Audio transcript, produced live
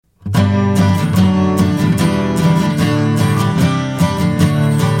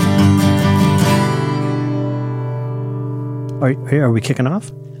Are we kicking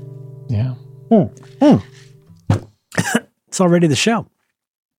off? Yeah. It's already the show.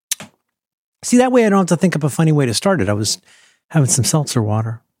 See, that way I don't have to think up a funny way to start it. I was having some seltzer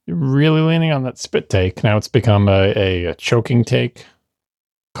water. You're really leaning on that spit take. Now it's become a choking take,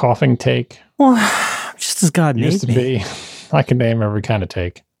 coughing take. Well, just as God made me. Used to be. I can name every kind of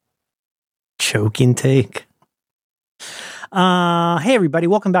take. Choking take. Hey, everybody.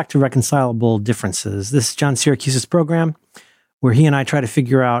 Welcome back to Reconcilable Differences. This is John Syracuse's program where he and I try to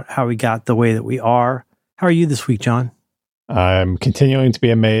figure out how we got the way that we are. How are you this week, John? I'm continuing to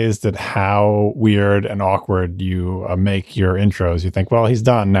be amazed at how weird and awkward you make your intros. You think, well, he's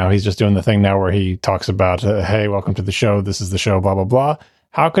done. Now he's just doing the thing now where he talks about, hey, welcome to the show. This is the show, blah, blah, blah.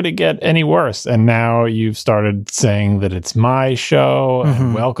 How could it get any worse? And now you've started saying that it's my show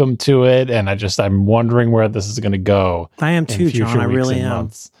and welcome to it. And I'm wondering where this is going to go. I am too, John. I really am.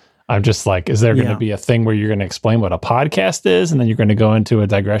 Months. I'm just like, is there going to be a thing where you're going to explain what a podcast is and then you're going to go into a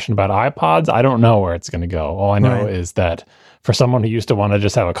digression about iPods? I don't know where it's going to go. All I know is that for someone who used to want to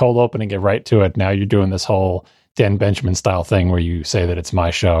just have a cold open and get right to it, now you're doing this whole Dan Benjamin style thing where you say that it's my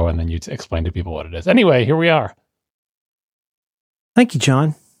show and then you explain to people what it is. Anyway, here we are. Thank you,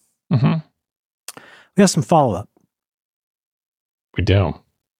 John. We have some follow-up. We do.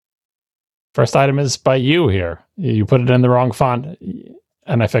 First item is by you here. You put it in the wrong font,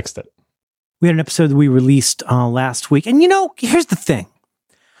 and I fixed it. We had an episode that we released last week. And, here's the thing.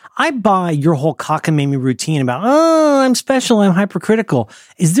 I buy your whole cockamamie routine about, I'm special, I'm hypercritical.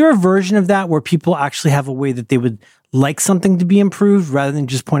 Is there a version of that where people actually have a way that they would like something to be improved rather than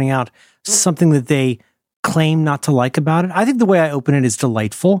just pointing out something that they claim not to like about it? I think the way I open it is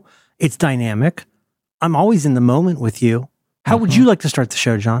delightful. It's dynamic. I'm always in the moment with you. How would you like to start the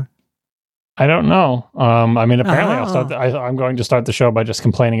show, John? I don't know. Apparently I'm going to start the show by just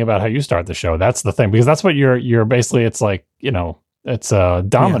complaining about how you start the show. That's the thing, because that's what you're basically, it's like, it's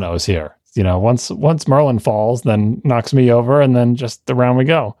dominoes here. Once Merlin falls, then knocks me over, and then just around we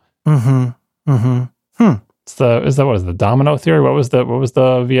go. Is that what is the domino theory? What was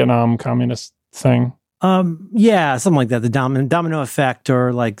the Vietnam communist thing? Something like that. The domino effect,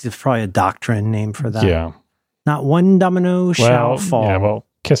 or like there's probably a doctrine name for that. Yeah. Not one domino shall fall. Yeah, well,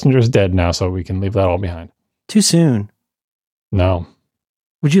 Kissinger's dead now, so we can leave that all behind. Too soon. No.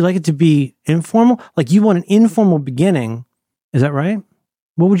 Would you like it to be informal? Like you want an informal beginning. Is that right?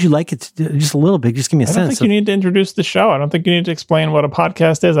 What would you like it to do? Just a little bit. Just give me a sense. I don't think you need to introduce the show. I don't think you need to explain what a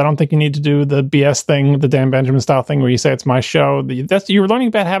podcast is. I don't think you need to do the BS thing, the Dan Benjamin style thing where you say it's my show. You're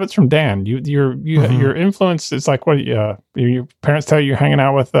learning bad habits from Dan. Your influence is like what your parents tell you you're hanging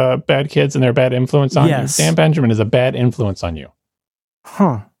out with bad kids and they're a bad influence on you. Dan Benjamin is a bad influence on you.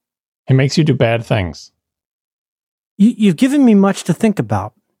 Huh. He makes you do bad things. You've given me much to think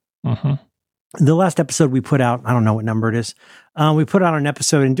about. The last episode we put out, I don't know what number it is. We put out an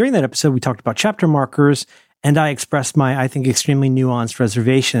episode, and during that episode, we talked about chapter markers, and I expressed my, I think, extremely nuanced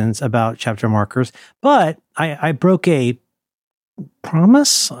reservations about chapter markers. But I broke a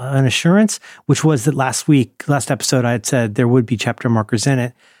promise, an assurance, which was that last episode, I had said there would be chapter markers in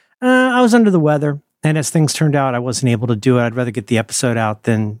it. I was under the weather, and as things turned out, I wasn't able to do it. I'd rather get the episode out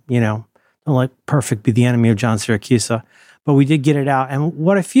than, don't let perfect be the enemy of John Syracuse. But we did get it out. And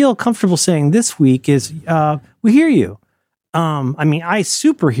what I feel comfortable saying this week is we hear you. I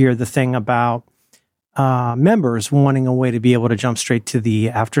super hear the thing about members wanting a way to be able to jump straight to the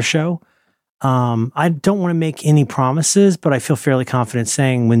after show. I don't want to make any promises, but I feel fairly confident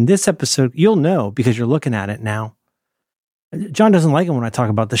saying when this episode, you'll know because you're looking at it now. John doesn't like it when I talk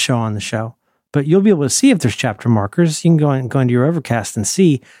about the show on the show, but you'll be able to see if there's chapter markers. You can go into your Overcast and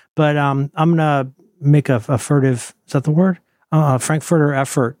see. But I'm going to make a furtive, is that the word? Frankfurter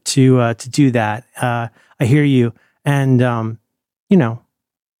effort to do that. I hear you. And, I'll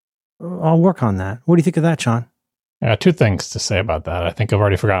work on that. What do you think of that, John? Two things to say about that. I think I've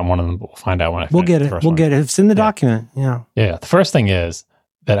already forgotten one of them, but we'll find out when I finish. We'll get it. It's in the document. Yeah. Yeah. The first thing is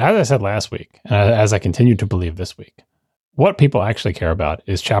that, as I said last week, and as I continue to believe this week, what people actually care about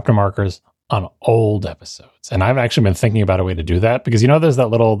is chapter markers on old episodes. And I've actually been thinking about a way to do that because, there's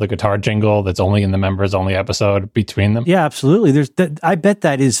the guitar jingle that's only in the members only episode between them. Yeah, absolutely. I bet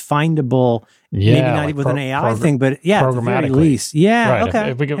that is findable. Maybe not even with an AI thing, but at the very least. Yeah. Right.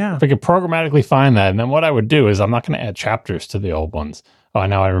 Okay. If we could programmatically find that, and then what I would do is I'm not going to add chapters to the old ones. Oh,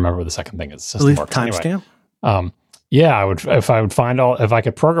 now I remember what the second thing is. Timestamp. Yeah, I would. If I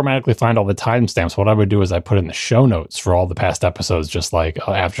could programmatically find all the timestamps, what I would do is I put in the show notes for all the past episodes, just like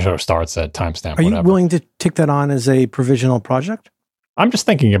after show starts at timestamp. Are you willing to take that on as a provisional project? I'm just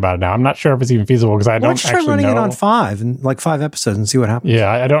thinking about it now. I'm not sure if it's even feasible because I don't actually know. Try running it on 5 episodes and see what happens. Yeah,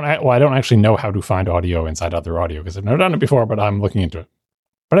 I don't actually know how to find audio inside other audio because I've never done it before, but I'm looking into it.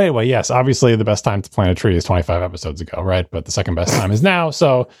 But anyway, yes, obviously the best time to plant a tree is 25 episodes ago, right? But the second best time is now.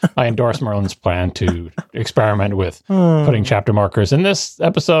 So I endorse Merlin's plan to experiment with putting chapter markers in this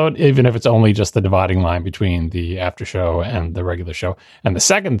episode, even if it's only just the dividing line between the after show and the regular show. And the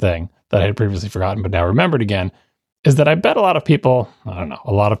second thing that I had previously forgotten, but now remembered again, is that I bet a lot of people,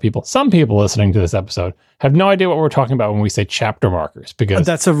 some people listening to this episode have no idea what we're talking about when we say chapter markers. Because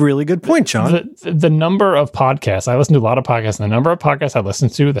that's a really good point, John. The number of podcasts, I listen to a lot of podcasts, and the number of podcasts I listen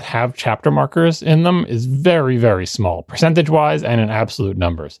to that have chapter markers in them is very, very small, percentage-wise and in absolute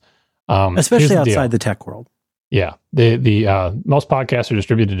numbers. Especially outside the tech world. Yeah. The most podcasts are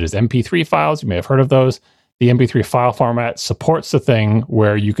distributed as MP3 files. You may have heard of those. The MP3 file format supports the thing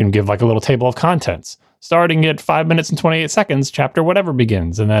where you can give like a little table of contents. Starting at 5 minutes and 28 seconds, chapter whatever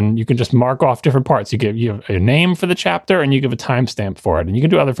begins. And then you can just mark off different parts. You have a name for the chapter and you give a timestamp for it. And you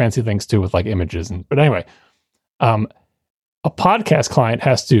can do other fancy things too with like images. But anyway, a podcast client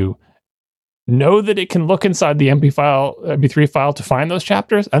has to know that it can look inside the MP3 file to find those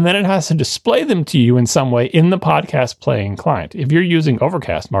chapters. And then it has to display them to you in some way in the podcast playing client. If you're using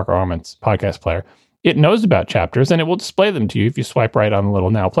Overcast, Marco Arment's podcast player, it knows about chapters and it will display them to you. If you swipe right on the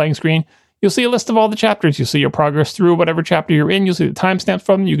little now playing screen, you'll see a list of all the chapters. You'll see your progress through whatever chapter you're in. You'll see the timestamps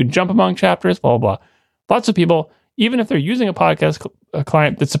from them. You can jump among chapters, blah, blah, blah. Lots of people, even if they're using a podcast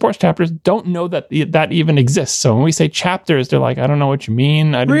client that supports chapters, don't know that that even exists. So when we say chapters, they're like, I don't know what you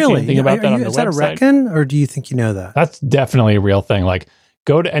mean. I didn't see anything about that on the website. Is that a reckon, or do you think you know that? That's definitely a real thing. Like,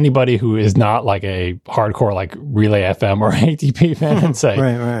 go to anybody who is not like a hardcore like Relay FM or ATP fan and say,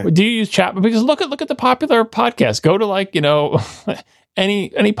 right. Do you use chat? Because look at the popular podcasts. Go to like,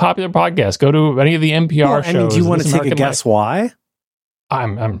 any popular podcast. Go to any of the NPR shows. Do you want to take a guess why? I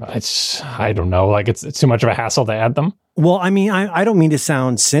don't know. Like it's too much of a hassle to add them. Well, I mean, I don't mean to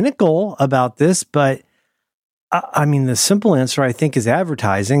sound cynical about this, but I mean, the simple answer I think is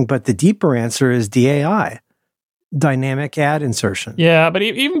advertising, but the deeper answer is DAI. Dynamic ad insertion. Yeah, but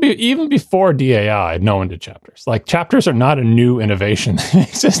even before DAI, no one did chapters. Like chapters are not a new innovation; they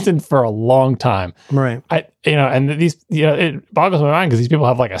existed for a long time. Right. It boggles my mind because these people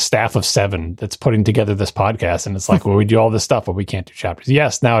have like a staff of 7 that's putting together this podcast, and it's like, well, we do all this stuff, but we can't do chapters.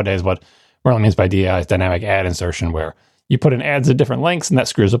 Yes, nowadays, what Merlin means by DAI is dynamic ad insertion, where you put in ads at different lengths, and that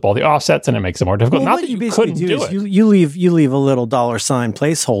screws up all the offsets, and it makes it more difficult. Well, not that you couldn't do it. You leave a little $sign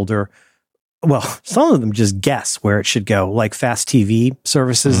placeholder. Well, some of them just guess where it should go, like fast TV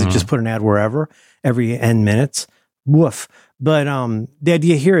services that just put an ad wherever every N minutes. Woof. But the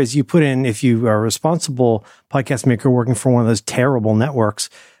idea here is you put in, if you are a responsible podcast maker working for one of those terrible networks,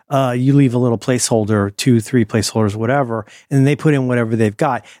 you leave a little placeholder, 2, 3 placeholders, whatever, and they put in whatever they've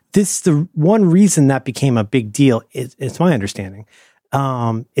got. The one reason that became a big deal, it's my understanding,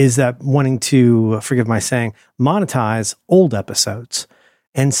 is that wanting to, forgive my saying, monetize old episodes.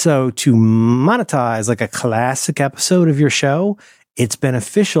 And so to monetize like a classic episode of your show, it's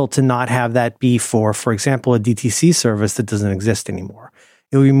beneficial to not have that be for example, a DTC service that doesn't exist anymore.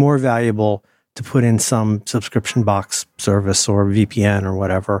 It would be more valuable to put in some subscription box service or VPN or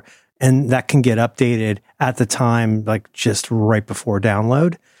whatever. And that can get updated at the time, like just right before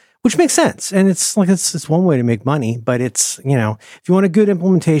download, which makes sense. And it's one way to make money, but it's, if you want a good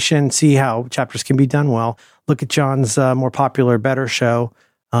implementation, see how chapters can be done well, look at John's more popular, better show.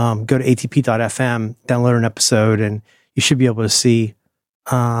 Go to atp.fm, download an episode, and you should be able to see,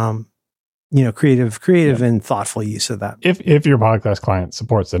 creative and thoughtful use of that. If your podcast client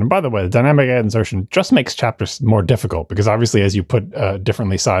supports it. And by the way, the dynamic ad insertion just makes chapters more difficult because obviously as you put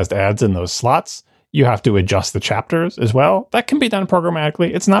differently sized ads in those slots, you have to adjust the chapters as well. That can be done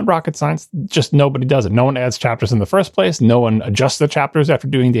programmatically. It's not rocket science. Just nobody does it. No one adds chapters in the first place. No one adjusts the chapters after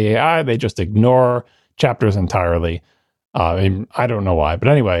doing the AI. They just ignore chapters entirely. I don't know why, but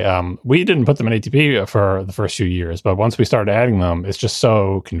anyway, we didn't put them in ATP for the first few years, but once we started adding them, it's just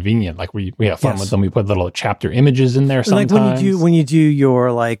so convenient. Like we have fun with them. We put little chapter images in there sometimes. Like when you do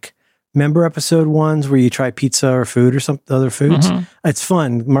your like member episode ones where you try pizza or food or some other foods, it's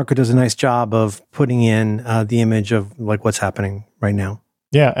fun. Marco does a nice job of putting in the image of like what's happening right now.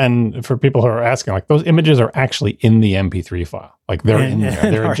 Yeah, and for people who are asking, like those images are actually in the MP3 file. Like they're in there.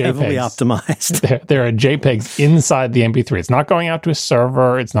 They're JPEGs. Heavily optimized. There are JPEGs inside the MP3. It's not going out to a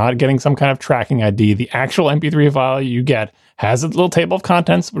server. It's not getting some kind of tracking ID. The actual MP3 file you get has a little table of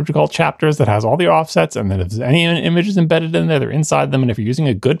contents, which we call chapters, that has all the offsets. And then if there's any images embedded in there, they're inside them. And if you're using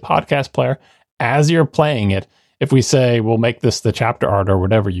a good podcast player, as you're playing it, if we say we'll make this the chapter art or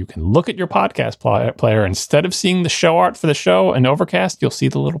whatever, you can look at your podcast player. Instead of seeing the show art for the show and Overcast, you'll see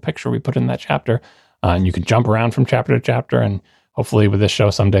the little picture we put in that chapter. And you can jump around from chapter to chapter. And hopefully with this show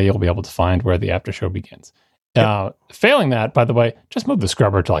someday, you'll be able to find where the after show begins. Failing that, by the way, just move the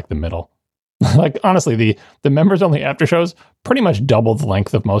scrubber to like the middle. Like, honestly, the members only after shows pretty much double the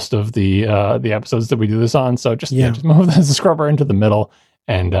length of most of the episodes that we do this on. So just move the scrubber into the middle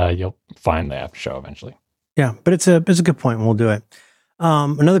and you'll find the after show eventually. Yeah, but it's a good point. And we'll do it.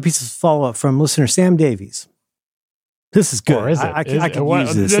 Another piece of follow up from listener Sam Davies. This is good. Or is it? I can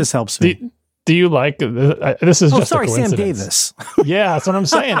use this. This helps me. Do you like this? Is just a coincidence. Sam Davis. Yeah, that's what I'm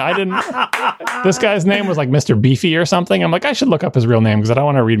saying. I didn't. This guy's name was like Mr. Beefy or something. I'm like, I should look up his real name because I don't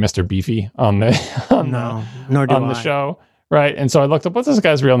want to read Mr. Beefy on the show, right? And so I looked up what's this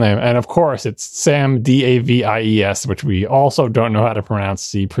guy's real name, and of course it's Sam Davies, which we also don't know how to pronounce.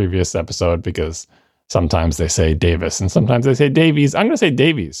 See previous episode because sometimes they say Davis and sometimes they say Davies. I'm going to say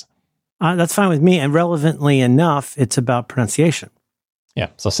Davies. That's fine with me. And relevantly enough, it's about pronunciation. Yeah,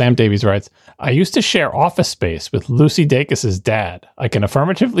 so Sam Davies writes, I used to share office space with Lucy Dacus's dad. I can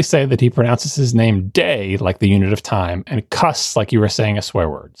affirmatively say that he pronounces his name day like the unit of time and cuss like you were saying a swear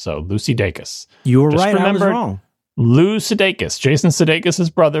word. So Lucy Dacus. You were right, I was wrong. Lou Sudeikis, Jason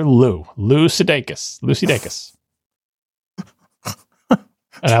Sudeikis' brother, Lou Sudeikis, Lucy Dacus.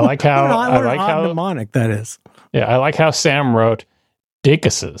 And I like how... how mnemonic that is. Yeah, I like how Sam wrote,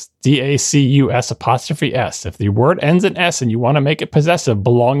 Dacus's, Dacus'. If the word ends in S and you want to make it possessive,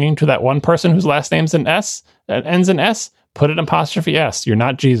 belonging to that one person whose last name's an S, that ends in S, put an apostrophe S. You're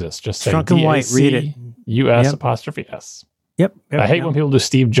not Jesus. Just say Drunk and White, read it. US apostrophe S. Yep. I hate when people do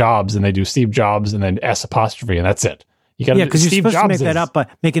Steve Jobs and they do Steve Jobs and then S apostrophe and that's it. You got because you're supposed to make that up by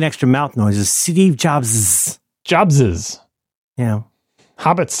making extra mouth noises. Steve Jobs. Jobses. Yeah.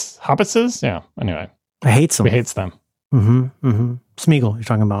 Hobbitses? Yeah. Anyway. I hate them. We hates them. Mm-hmm. Smeagol, you're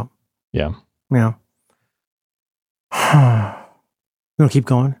talking about. Yeah. Yeah. You want to keep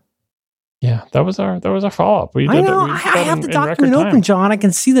going? Yeah, that was our follow-up. I know. I have the document open, John. I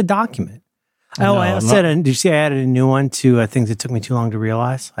can see the document. Did you see I added a new one to things that took me too long to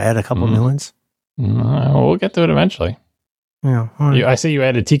realize? I added a couple new ones. We'll get to it eventually. Yeah. Right. I see you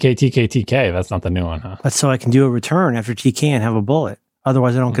added TK. That's not the new one, huh? That's so I can do a return after TK and have a bullet.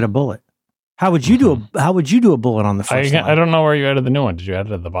 Otherwise, I don't get a bullet. How would you do a bullet on the first line? I don't know where you added the new one. Did you add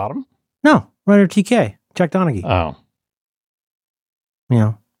it at the bottom? No, right under TK. Jack Donaghy. Oh.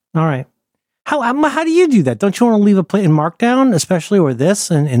 Yeah. All right. How do you do that? Don't you want to leave a place in Markdown, especially or this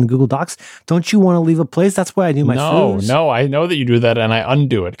and in Google Docs? Don't you want to leave a place? That's why I do my foos. No, I know that you do that, and I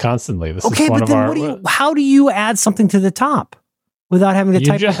undo it constantly. This is one of our. How do you add something to the top without having to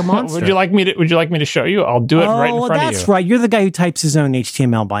type like a monster? Would you like me to show you? I'll do it right in front of you. That's right. You're the guy who types his own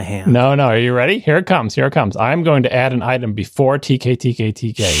HTML by hand. No. Are you ready? Here it comes. I'm going to add an item before TK.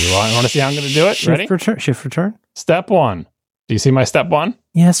 You want to see how I'm going to do it? Ready? Shift return. Step 1. Do you see my step 1?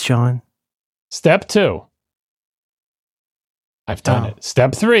 Yes, John. Step 2. I've done it.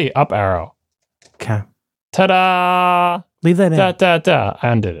 Step 3. Up arrow. Okay. Ta-da! Leave that in. I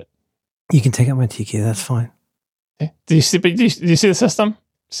undid it. You can take out my TK. That's fine. Do you see the system?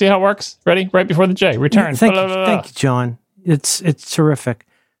 See how it works? Ready? Right before the J. Return. Thank you, John. It's terrific.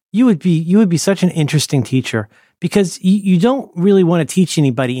 You would be such an interesting teacher because you don't really want to teach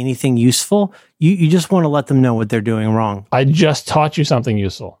anybody anything useful. You just want to let them know what they're doing wrong. I just taught you something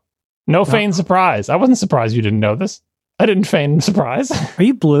useful. No feign surprise. I wasn't surprised you didn't know this. I didn't feign surprise. Are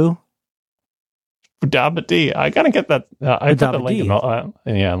you blue? Budabadi. I gotta get that. I put the link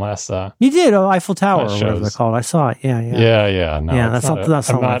in last. You did Eiffel Tower or whatever they're called. I saw it. Yeah. No, that's not what I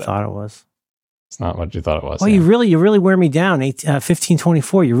thought it was. It's not what you thought it was. Well, you really wear me down.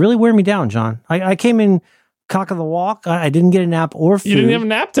 1524. You really wear me down, John. I came in cock of the walk. I didn't get a nap or food. You didn't have a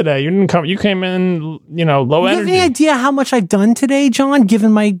nap today. You didn't come. You came in. Low energy. You have any idea how much I've done today, John?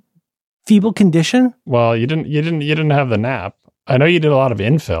 Given my feeble condition. Well, you didn't have the nap. I know you did a lot of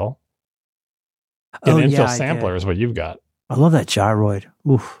infill. Infill sampler is what you've got. I love that gyroid.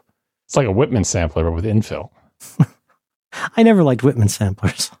 Oof. It's like a Whitman sampler, but with infill. I never liked Whitman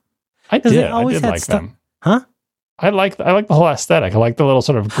samplers. I did like them. Huh? I like the whole aesthetic. I like the little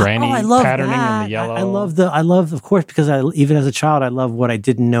sort of granny patterning in the yellow. I love, of course, because even as a child, I love what I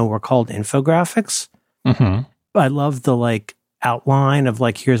didn't know were called infographics. Mm-hmm. I love the outline of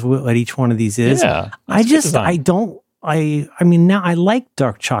here's what each one of these is. Yeah. I mean, now I like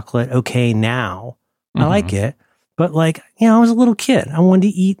dark chocolate. Okay. Now I like it, but I was a little kid. I wanted to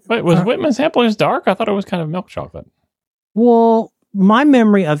eat. Wait, was Whitman samplers dark? I thought it was kind of milk chocolate. Well, my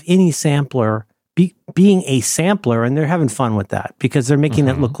memory of any sampler being a sampler, and they're having fun with that because they're making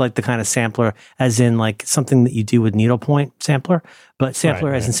it look like the kind of sampler as in like something that you do with needlepoint sampler, but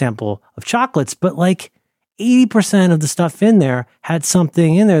sampler as in sample of chocolates. But like 80% of the stuff in there had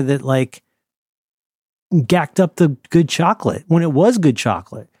something in there that like gacked up the good chocolate when it was good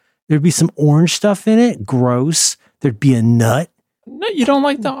chocolate. There'd be some orange stuff in it. Gross. There'd be a nut. No, you don't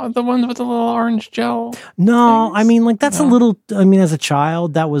like the ones with the little orange gel? No, things? I mean, like that's a little, I mean, as a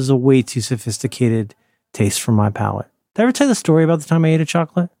child, that was a way too sophisticated taste for my palate. Did I ever tell the story about the time I ate a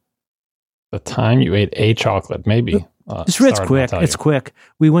chocolate? The time you ate a chocolate, maybe. It's quick. It's quick.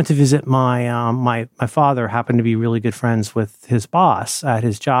 We went to visit my my father happened to be really good friends with his boss at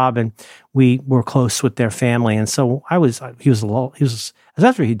his job, and we were close with their family. And so he was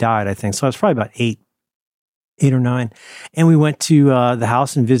after he died, I think. So I was probably about 8 or 9. And we went to the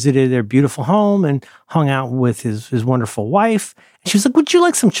house and visited their beautiful home and hung out with his wonderful wife. And she was like, "Would you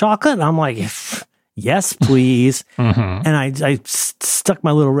like some chocolate?" And I'm like, "Yes, please." And I stuck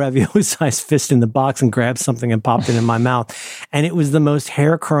my little ravioli-sized fist in the box and grabbed something and popped it in my mouth. And it was the most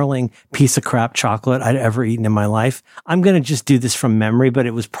hair-curling piece of crap chocolate I'd ever eaten in my life. I'm going to just do this from memory, but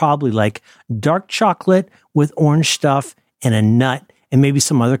it was probably like dark chocolate with orange stuff and a nut and maybe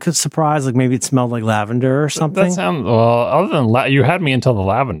some other surprise, like maybe it smelled like lavender or something. That sounds, well, other than you had me until the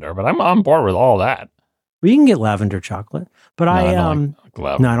lavender, but I'm on board with all that. We can get lavender chocolate, but I don't.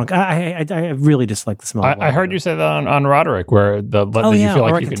 I really dislike the smell. I heard you say that on Roderick, where you feel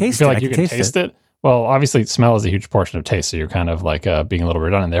like you can taste it. Well, obviously, smell is a huge portion of taste, so you're kind of like being a little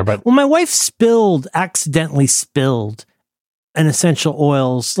redundant there. But my wife accidentally spilled an essential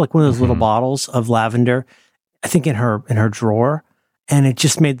oils, like one of those little bottles of lavender, I think in her drawer, and it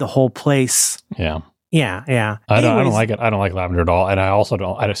just made the whole place. Yeah. I don't like it. I don't like lavender at all, and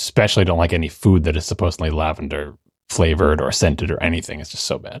I especially don't like any food that is supposedly lavender flavored or scented or anything. It's just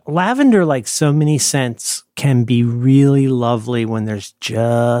so bad. Lavender, like so many scents, can be really lovely when there's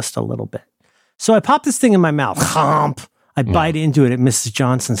just a little bit. So I pop this thing in my mouth. I bite into it at Mrs.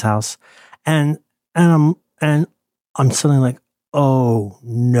 Johnson's house, and I'm suddenly like, oh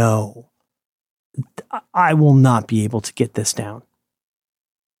no, I will not be able to get this down.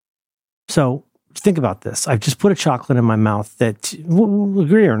 So think about this. I've just put a chocolate in my mouth that, we'll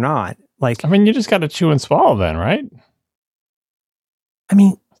agree or not, like, I mean, you just got to chew and swallow then, right? I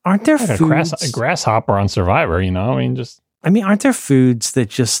mean, aren't there like foods? A grasshopper on Survivor, you know? I mean, aren't there foods that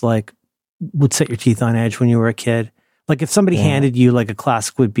just like would set your teeth on edge when you were a kid? Like if somebody handed you like a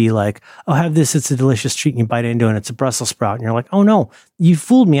classic would be like, "Oh, have this. It's a delicious treat." And you bite into it and it's a Brussels sprout. And you're like, "Oh no, you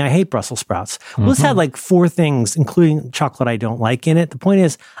fooled me. I hate Brussels sprouts." Well, this had like 4 things, including chocolate I don't like in it. The point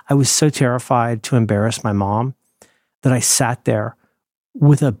is, I was so terrified to embarrass my mom that I sat there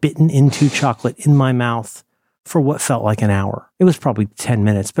with a bitten into chocolate in my mouth for what felt like an hour. It was probably 10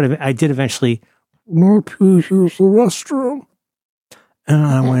 minutes, but I did eventually, "No, please use the restroom." And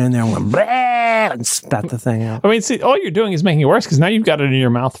I went in there and went, "Bleh," and spat the thing out. I mean, see, all you're doing is making it worse because now you've got it in your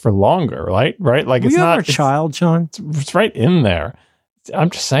mouth for longer, right? Like, it's not a child, John. It's right in there.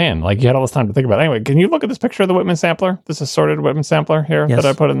 I'm just saying, like, you had all this time to think about it. Anyway, can you look at this picture of the Whitman sampler? This assorted Whitman sampler here that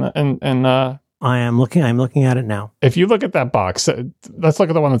I put in I'm looking at it now. If you look at that box, let's look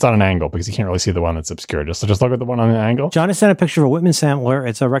at the one that's on an angle because you can't really see the one that's obscured. Just look at the one on an angle. John has sent a picture of a Whitman sampler.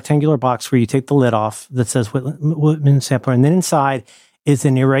 It's a rectangular box where you take the lid off that says Whitman sampler, and then inside is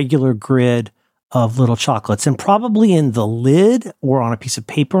an irregular grid of little chocolates. And probably in the lid or on a piece of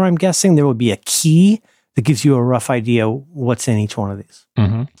paper, I'm guessing, there would be a key that gives you a rough idea what's in each one of these.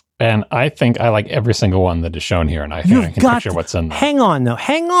 Mm-hmm. And I think I like every single one that is shown here, and I think I can picture what's in them. Hang on.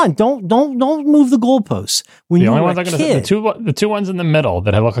 Don't move the goalposts. The only ones I'm going to say, the two ones in the middle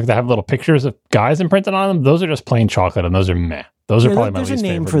that look like they have little pictures of guys imprinted on them, those are just plain chocolate, and those are meh. Those are probably my least favorite.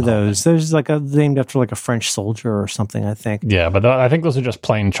 There's a name for those. There's like named after like a French soldier or something, I think. Yeah, but I think those are just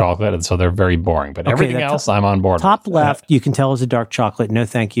plain chocolate, and so they're very boring. But everything else, I'm on board. Top left, you can tell is a dark chocolate. No,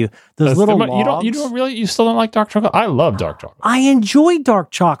 thank you. Those little logs. You still don't like dark chocolate? I love dark chocolate. I enjoy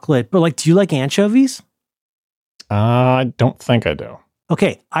dark chocolate, but like, do you like anchovies? I don't think I do.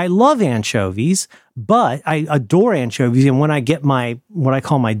 Okay, I love anchovies, but I adore anchovies. And when I get what I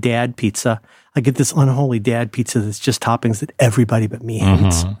call my dad pizza, I get this unholy dad pizza that's just toppings that everybody but me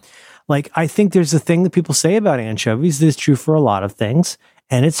hates. Mm-hmm. Like, I think there's a thing that people say about anchovies that is true for a lot of things,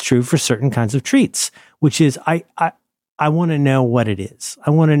 and it's true for certain kinds of treats, which is I want to know what it is. I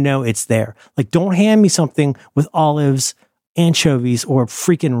want to know it's there. Like, don't hand me something with olives, anchovies, or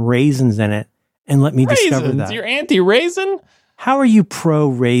freaking raisins in it and let me discover that. You're anti-raisin? How are you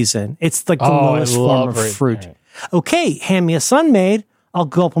pro-raisin? It's like the lowest form of fruit. Okay, hand me a Sun-Maid. I'll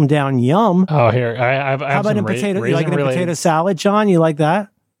gulp them down. Yum. Oh, here. I have How about in potato? You like it in potato salad, John? You like that?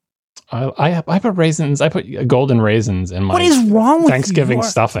 I put raisins. I put golden raisins in my what is wrong with Thanksgiving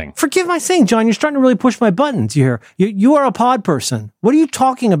stuffing. Forgive my saying, John, you're starting to really push my buttons here. You are a pod person. What are you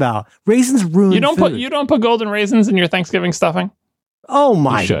talking about? Raisins ruin food. You don't put golden raisins in your Thanksgiving stuffing? Oh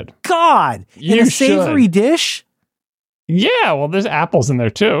my God. In a savory dish? Yeah, well, there's apples in there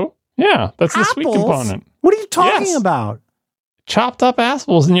too. Yeah, that's the sweet component. What are you talking about? Chopped up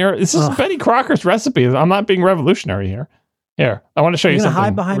apples in your... This is Betty Crocker's recipe. I'm not being revolutionary here. Here, I want to show you something.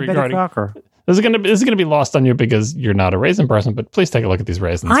 Hide behind Betty Crocker. This is going to be lost on you because you're not a raisin person, but please take a look at these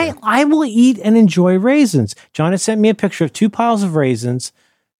raisins. I will eat and enjoy raisins. John has sent me a picture of 2 piles of raisins.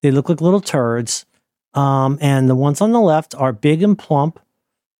 They look like little turds. And the ones on the left are big and plump,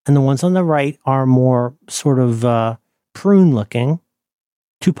 and the ones on the right are more sort of prune looking.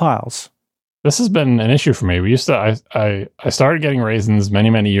 2 piles. This has been an issue for me. We used to, I started getting raisins many,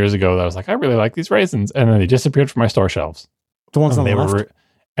 many years ago. That I was like, I really like these raisins. And then they disappeared from my store shelves. The ones on the left?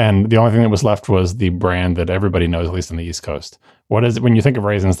 And the only thing that was left was the brand that everybody knows, at least on the East Coast. What is it? When you think of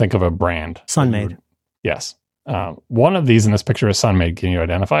raisins, think of a brand. Sun-Maid. Yes. One of these in this picture is Sun-Maid. Can you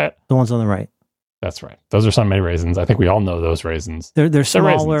identify it? The ones on the right. That's right. Those are Sun-Maid raisins. I think we all know those raisins. They're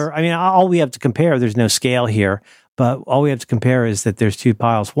smaller. I mean, all we have to compare, there's no scale here, but all we have to compare is that there's 2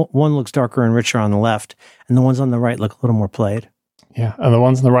 piles. One looks darker and richer on the left, and the ones on the right look a little more played. Yeah, and the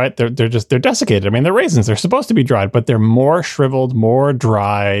ones on the right, they're desiccated. I mean, they're raisins. They're supposed to be dried, but they're more shriveled, more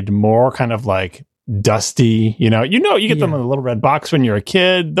dried, more kind of like dusty. You get them in a little red box when you're a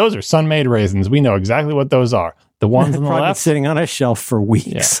kid. Those are Sun-Maid raisins. We know exactly what those are. The ones on the left, sitting on a shelf for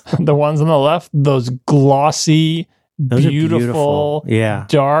weeks. Yeah. The ones on the left, those glossy, beautiful,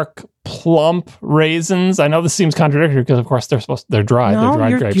 dark, plump raisins. I know this seems contradictory because, of course, they're dried. No, they're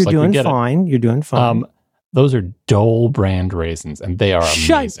dried grapes. You're doing fine. You're doing fine. Those are Dole brand raisins, and they are amazing.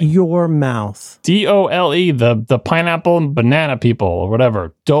 Shut your mouth. DOLE, the pineapple and banana people, or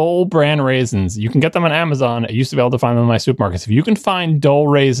whatever. Dole brand raisins. You can get them on Amazon. I used to be able to find them in my supermarkets. If you can find Dole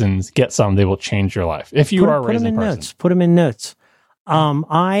raisins, get some. They will change your life. If you are a raisin person. Put them in notes.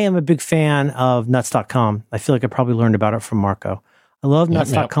 I am a big fan of nuts.com. I feel like I probably learned about it from Marco. I love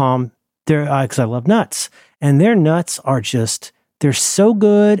nuts.com because I love nuts. And their nuts are just... They're so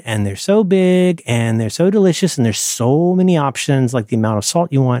good, and they're so big, and they're so delicious, and there's so many options, like the amount of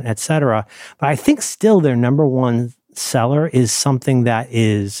salt you want, etc. But I think still their number one seller is something that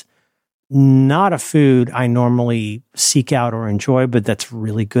is not a food I normally seek out or enjoy, but that's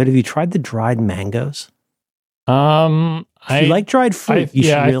really good. Have you tried the dried mangoes? If you like dried fruit, you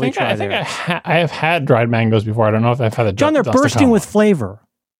should really try it. I have had dried mangoes before. I don't know if I've had a John, they're bursting with flavor.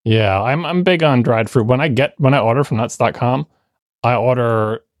 Yeah, I'm big on dried fruit. When I order from nuts.com, I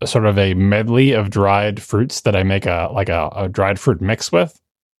order sort of a medley of dried fruits that I make a dried fruit mix with,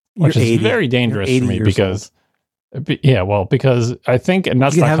 which is very dangerous for me because I think at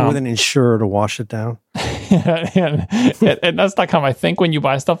nuts.com... You can have it with an insurer to wash it down. At nuts.com, I think when you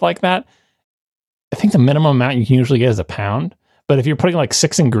buy stuff like that, I think the minimum amount you can usually get is a pound. But if you're putting like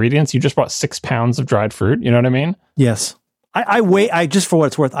 6 ingredients, you just bought 6 pounds of dried fruit. You know what I mean? Yes. I just for what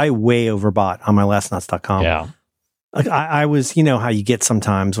it's worth, I way overbought on my last nuts.com. Yeah. I was, how you get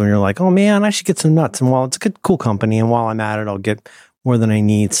sometimes when you're like, oh man, I should get some nuts. And while it's a good, cool company, and while I'm at it, I'll get more than I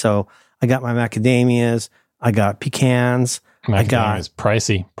need. So I got my macadamias, I got pecans. Macadamia is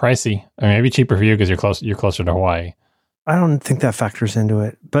pricey. I mean, maybe cheaper for you because you're closer to Hawaii. I don't think that factors into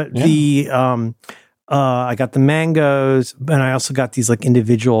it. But I got the mangoes, and I also got these like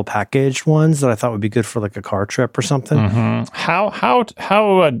individual packaged ones that I thought would be good for like a car trip or something. Mm-hmm. How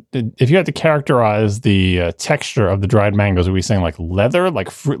if you had to characterize the texture of the dried mangoes, are we saying like leather, like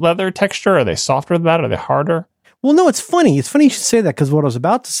fruit leather texture? Are they softer than that? Are they harder? Well, no, it's funny. It's funny you should say that because what I was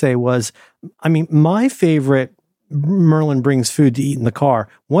about to say was, I mean, my favorite Merlin brings food to eat in the car.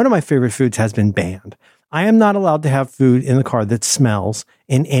 One of my favorite foods has been banned. I am not allowed to have food in the car that smells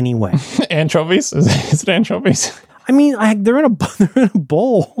in any way. Anchovies? Is it anchovies? I mean, they're in a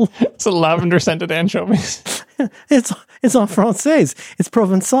bowl. It's a lavender scented anchovies. It's en français. It's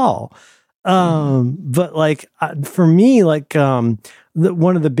Provençal. But like for me, like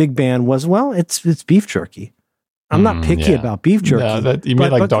one of the big ban was, well, it's beef jerky. I'm not picky about beef jerky. No, you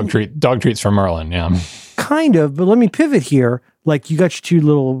mean like dog treats from Merlin, yeah. Kind of, but let me pivot here. Like you got your 2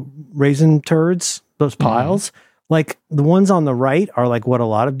 little raisin turds, those piles. Like the ones on the right are like what a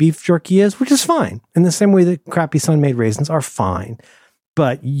lot of beef jerky is, which is fine. In the same way that crappy Sun-Maid raisins are fine.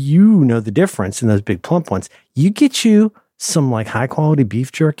 But you know the difference in those big plump ones. You get you some like high quality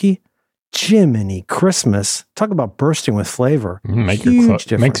beef jerky. Jiminy Christmas. Talk about bursting with flavor. Makes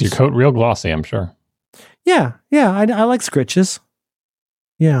your coat real glossy, I'm sure. Yeah. I like scritches.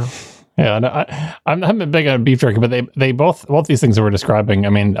 Yeah. Yeah, no, I'm a big on beef jerky, but they both these things that we're describing. I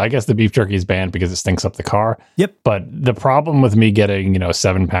mean, I guess the beef jerky is banned because it stinks up the car. Yep. But the problem with me getting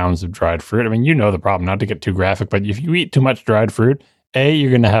 7 pounds of dried fruit, I mean, the problem. Not to get too graphic, but if you eat too much dried fruit, A,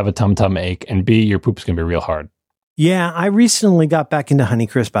 you're going to have a tum ache, and B, your poop's going to be real hard. Yeah, I recently got back into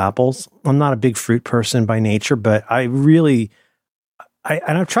Honeycrisp apples. I'm not a big fruit person by nature, but I've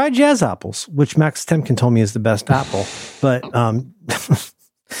tried Jazz apples, which Max Temkin told me is the best apple. But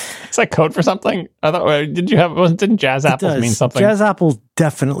is that code for something? I thought didn't Jazz apples mean something? Jazz apples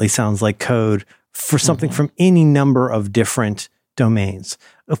definitely sounds like code for something from any number of different domains.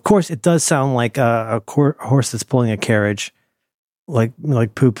 Of course, it does sound like a horse that's pulling a carriage, like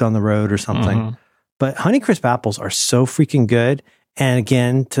pooped on the road or something. Mm-hmm. But Honeycrisp apples are so freaking good. And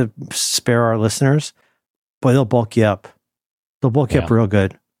again, to spare our listeners, boy, they'll bulk you up. They'll bulk you up real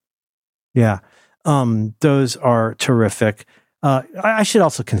good. Yeah. Those are terrific. I should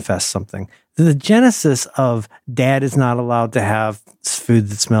also confess something. The genesis of dad is not allowed to have food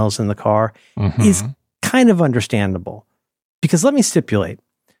that smells in the car is kind of understandable. Because let me stipulate,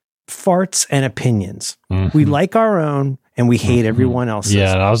 farts and opinions. We like our own and we hate everyone else's.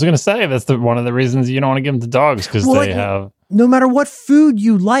 Yeah, I was going to say, that's one of the reasons you don't want to give them to dogs, because they have... No matter what food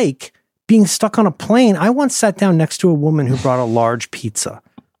you like, being stuck on a plane, I once sat down next to a woman who brought a large pizza.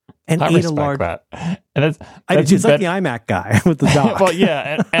 And ate a large. That. And that's it's like the iMac guy with the doc. Well,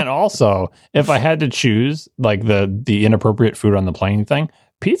 yeah, and also if I had to choose like the inappropriate food on the plane thing,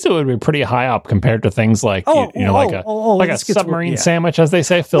 pizza would be pretty high up compared to things like like a submarine sandwich, as they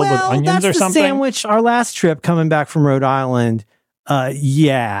say, filled with onions or something. Sandwich. Our last trip coming back from Rhode Island,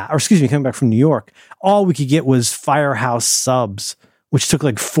 coming back from New York, all we could get was Firehouse subs, which took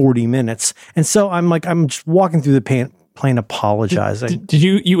like 40 minutes, and so I'm just walking through the plane apologizing. Did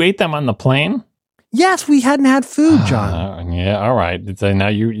you ate them on the plane? Yes, we hadn't had food, John. Yeah, all right. So now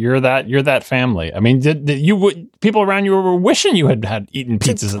you're that family. I mean, did people around you were wishing you had eaten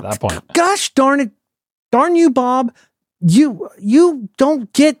pizzas at that point? Gosh darn you, Bob! You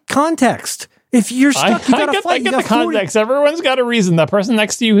don't get context. If you're stuck, you got to fight. I get the context. Everyone's got a reason. The person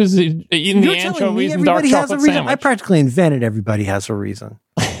next to you who's eating the anchovies and dark chocolate sandwich. I practically invented everybody has a reason.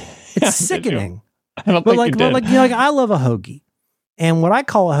 It's sickening. I don't think you did. I love a hoagie. And what I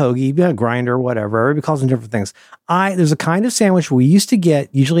call a hoagie, a grinder, whatever, everybody calls them different things. There's a kind of sandwich we used to get,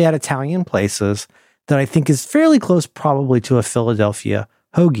 usually at Italian places, that I think is fairly close probably to a Philadelphia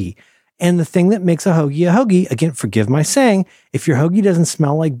hoagie. And the thing that makes a hoagie, again, forgive my saying, if your hoagie doesn't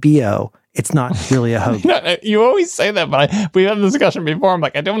smell like BO, it's not really a hoagie. You always say that, but we had a discussion before. I'm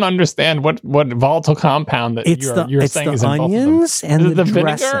like, I don't understand what volatile compound that you're saying is in both of them. It's the onions and the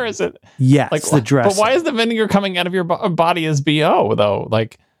vinegar? Is it? Yes, the dressing. But why is the vinegar coming out of your body as BO, though?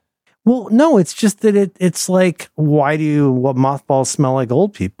 Well, no, it's just that it's like, why do mothballs smell like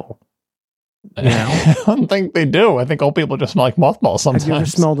old people? You know? I don't think they do. I think old people just smell like mothballs sometimes. Have you ever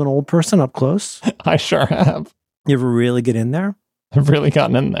smelled an old person up close? I sure have. You ever really get in there? I've really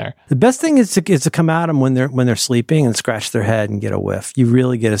gotten in there. The best thing is to come at them when they're sleeping and scratch their head and get a whiff. You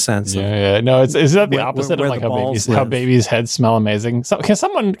really get a sense. Yeah. No, is that the opposite of like how babies' heads smell amazing? So, can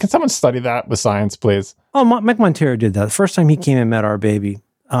someone study that with science, please? Oh, Mike Montero did that. The first time he came and met our baby,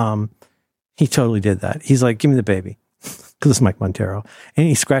 he totally did that. He's like, "Give me the baby," because it's Mike Montero, and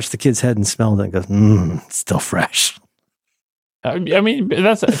he scratched the kid's head and smelled it and goes, "It's still fresh." I mean,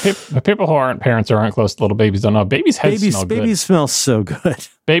 that's people who aren't parents or aren't close to little babies don't know. Babies' heads smell good. Babies smell so good.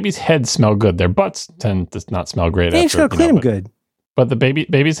 Babies' heads smell good. Their butts tend to not smell great. You just gotta clean them good. But the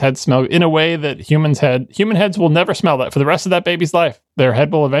baby's head smell in a way that human heads will never smell that for the rest of that baby's life. Their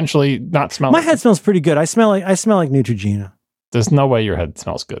head will eventually not smell. My head smells pretty good. I smell like Neutrogena. There's no way your head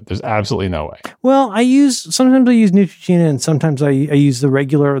smells good. There's absolutely no way. Well, sometimes I use Neutrogena, and sometimes I use the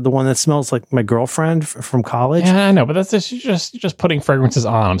one that smells like my girlfriend from college. Yeah, I know, but that's just putting fragrances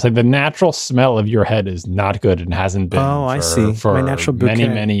on. I'm saying the natural smell of your head is not good and hasn't been. I see. For my natural bouquet.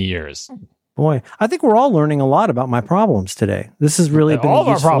 many years. Boy, I think we're all learning a lot about my problems today. This has really been all of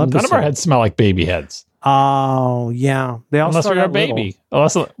our problems. None of our heads smell like baby heads. Oh, yeah. They all unless you're a baby.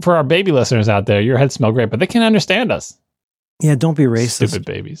 Unless for our baby listeners out there, your heads smell great, but they can't understand us. Yeah, don't be racist. Stupid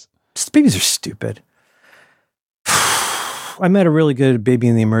babies. Babies are stupid. I met a really good baby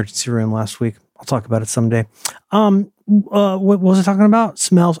in the emergency room last week. I'll talk about it someday. What was I talking about?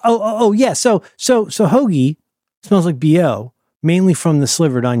 Smells. Oh, yeah. So hoagie smells like BO, mainly from the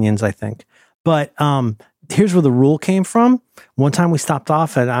slivered onions, I think. But here's where the rule came from. One time we stopped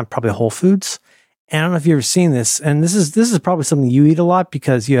off at probably Whole Foods. And I don't know if you've ever seen this. And this is probably something you eat a lot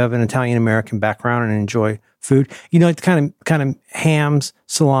because you have an Italian-American background and enjoy food. You know, like the kind of hams,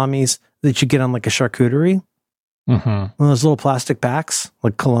 salamis that you get on like a charcuterie. One of those little plastic packs,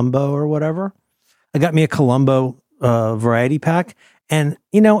 like Columbo or whatever. I got me a Columbo variety pack. And,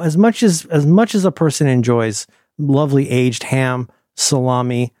 as much as a person enjoys lovely aged ham,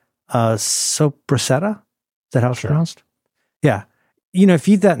 salami, sopressata, is that how it's pronounced? Yeah. If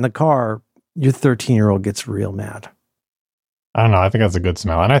you eat that in the car, your 13-year-old gets real mad. I don't know. I think that's a good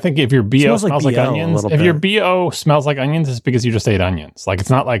smell. And I think if your BO smells like onions, if your BO smells like onions, it's because you just ate onions. Like, it's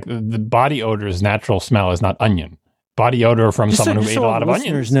not like the body odor's natural smell is not onion. Body odor from someone who ate a lot of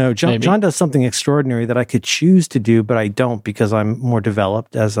onions. No, John does something extraordinary that I could choose to do, but I don't because I'm more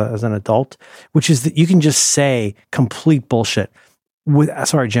developed as an adult, which is that you can just say complete bullshit.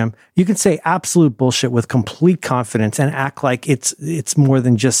 Sorry, Jim. You can say absolute bullshit with complete confidence and act like it's more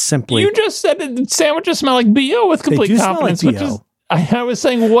than just simply. You just said that sandwiches smell like BO with complete confidence, smell like which is. I was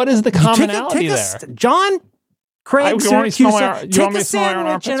saying, what is the commonality there? John, Craig, take a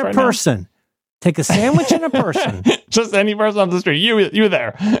sandwich and a person. Take a sandwich and a person. Just any person on the street. You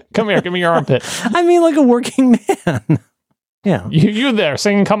there. Come here. Give me your armpit. I mean, like a working man. Yeah. You there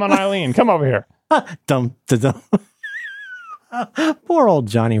singing Come On Eileen. Come over here. Dum, da-dum. Poor old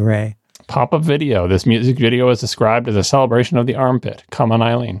Johnny Ray. Pop-up video. This music video is described as a celebration of the armpit. Come on,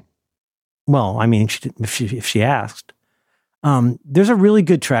 Eileen. Well, I mean, if she asked. There's a really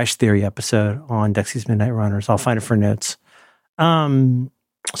good Trash Theory episode on Dexy's Midnight Runners. I'll find it for notes.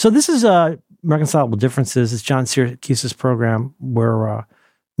 So this is Reconcilable Differences. It's John Syracuse's program where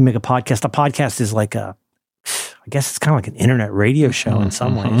we make a podcast. A podcast is like I guess it's kind of like an internet radio show in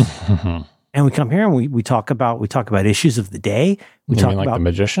some ways. And we come here and we talk about issues of the day. We talk about The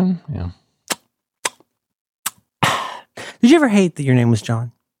Magician. Yeah. Did you ever hate that your name was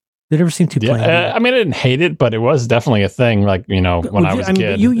John? Did it ever seem too plain? I mean, I didn't hate it, but it was definitely a thing. Like, when I was a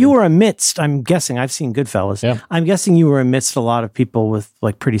kid. You were amidst. I'm guessing. I've seen Goodfellas. Yeah. I'm guessing you were amidst a lot of people with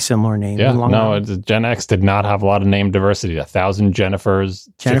like pretty similar names. Yeah. No, Gen X did not have a lot of name diversity. 1,000 Jennifers,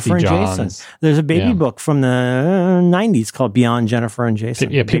 Jennifer and Johns. Jason. There's a baby book from the 90s called Beyond Jennifer and Jason.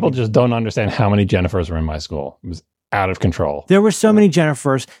 Yeah, people just don't understand how many Jennifers were in my school. It was out of control. There were so many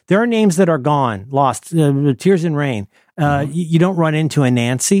Jennifers. There are names that are gone, lost. Tears in Rain. You don't run into a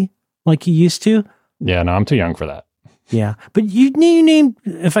Nancy like you used to. Yeah, no, I'm too young for that. Yeah, but you named,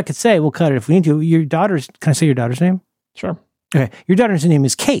 if I could say, we'll cut it if we need to. Your daughter's, can I say your daughter's name? Sure. Okay, your daughter's name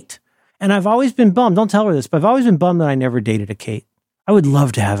is Kate. And I've always been bummed, don't tell her this, but I've always been bummed that I never dated a Kate. I would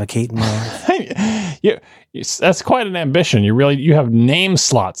love to have a Kate in my life. That's quite an ambition. You have name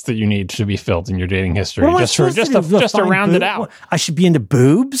slots that you need to be filled in your dating history. Just to round it out. I should be into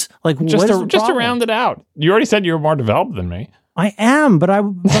boobs? Like, just to round it out. You already said you were more developed than me. I am, but I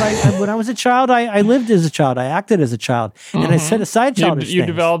when I was a child, I lived as a child. I acted as a child, and I set aside childish things. You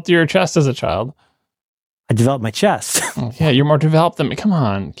developed your chest as a child. I developed my chest. Yeah, you're more developed than me. Come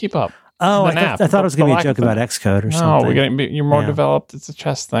on, keep up. Oh, I thought it was going to be a joke about Xcode or something. No, you're more developed. It's a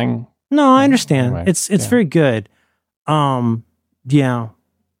chest thing. No, I understand. Anyway, it's very good. Yeah.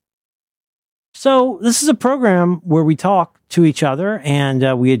 So this is a program where we talk to each other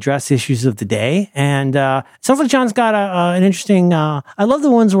and we address issues of the day. And it sounds like John's got an interesting. I love the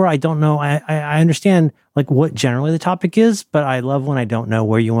ones where I don't know. I understand like what generally the topic is, but I love when I don't know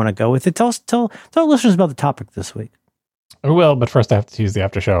where you want to go with it. Tell our listeners about the topic this week. I will, but first I have to tease the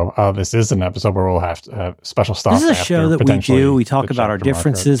after show. This is an episode where we'll have to have special stuff. This is a show that we do. We talk about our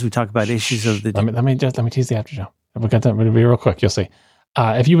differences. We talk about issues of the day. Let me tease the after show. We'll get that. It'll be real quick. You'll see.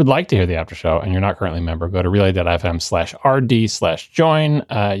 If you would like to hear the after show and you're not currently a member, go to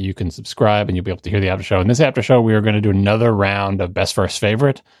relay.fm/rd/join. You can subscribe and you'll be able to hear the after show. In this after show, we are going to do another round of best first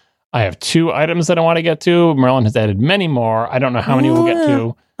favorite. I have 2 items that I want to get to. Merlin has added many more. I don't know how many we'll get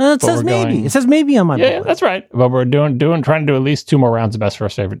to. It says maybe. It says maybe on my board. Yeah, that's right. But we're trying to do at least 2 more rounds of best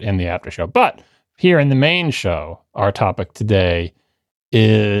first favorite in the after show. But here in the main show, our topic today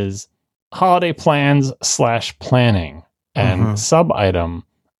is holiday plans / planning. And sub item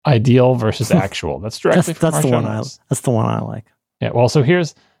ideal versus actual. That's directly from our show notes. That's the one I like. Yeah. Well, so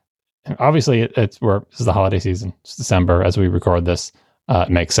here's obviously this is the holiday season. It's December as we record this. It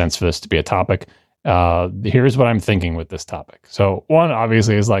makes sense for this to be a topic. Here's what I'm thinking with this topic. So one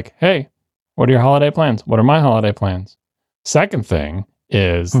obviously is like, hey, what are your holiday plans? What are my holiday plans? Second thing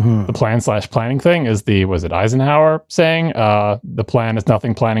is the plan / planning thing is was it Eisenhower saying the plan is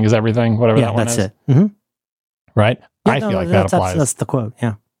nothing, planning is everything, whatever that one is. That's it. Right? Yeah, I feel like that applies. That's the quote,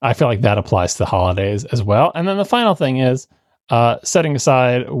 yeah. I feel like that applies to the holidays as well. And then the final thing is setting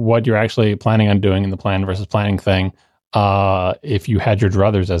aside what you're actually planning on doing in the plan versus planning thing. If you had your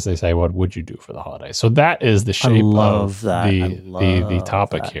druthers, as they say, what would you do for the holidays? So that is the shape of the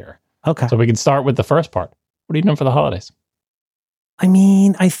topic here. Okay. So we can start with the first part. What are you doing for the holidays? I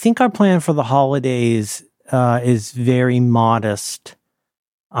mean, I think our plan for the holidays is very modest.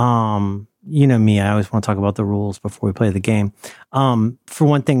 You know me, I always want to talk about the rules before we play the game. For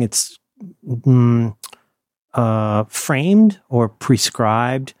one thing, it's framed or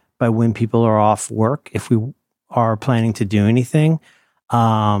prescribed by when people are off work. If we are planning to do anything,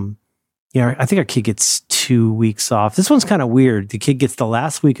 I think our kid gets 2 weeks off. This one's kind of weird. The kid gets the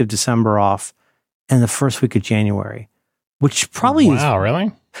last week of December off and the first week of January, which probably is... Wow,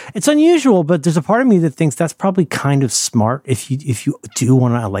 really? It's unusual, but there's a part of me that thinks that's probably kind of smart if you do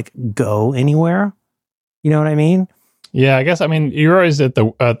want to like go anywhere. You know what I mean? Yeah, I guess. I mean, you're always at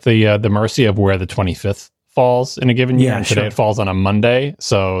the mercy of where the 25th falls in a given year. And today it falls on a Monday,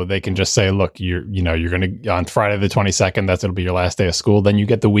 so they can just say, "Look, you're going to on Friday the 22nd. It'll be your last day of school. Then you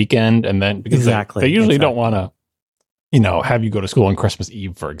get the weekend, and then because they usually don't want to, have you go to school on Christmas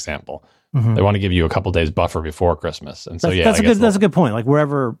Eve, for example. Mm-hmm. They want to give you a couple days buffer before Christmas, and so that's a good point. Like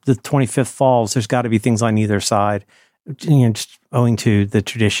wherever the 25th falls, there's got to be things on either side, just owing to the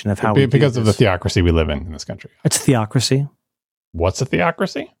tradition of how because of the theocracy we live in this country. It's a theocracy. What's a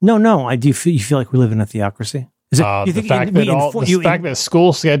theocracy? No. I do. You feel like we live in a theocracy? Is it the fact that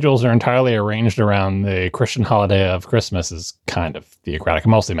school schedules are entirely arranged around the Christian holiday of Christmas is kind of theocratic.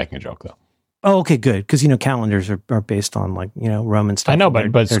 I'm mostly making a joke, though. Oh, okay, good. Because, calendars are based on Roman stuff. I know,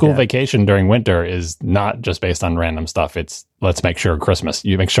 but school vacation during winter is not just based on random stuff. It's let's make sure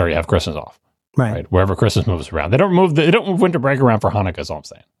you have Christmas off. Right. Wherever Christmas moves around. They don't move winter break around for Hanukkah, is all I'm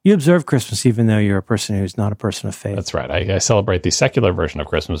saying. You observe Christmas even though you're a person who's not a person of faith. That's right. I celebrate the secular version of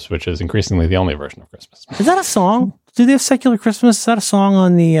Christmas, which is increasingly the only version of Christmas. Is that a song? Do they have secular Christmas? Is that a song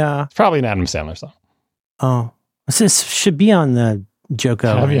on the... It's probably an Adam Sandler song. Oh. This should be on the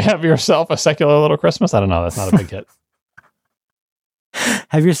Joko. Have yourself a secular little Christmas? I don't know. That's not a big hit.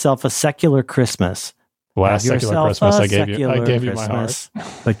 Have yourself a secular Christmas. Last secular Christmas, I gave you my heart.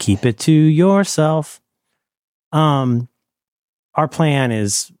 But keep it to yourself. Our plan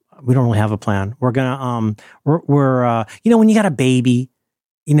is, we don't really have a plan. We're gonna, we're when you got a baby,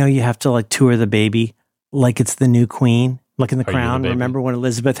 you have to like tour the baby like it's the new queen, like in The Crown. Remember when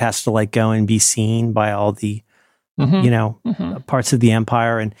Elizabeth has to like go and be seen by all the, parts of the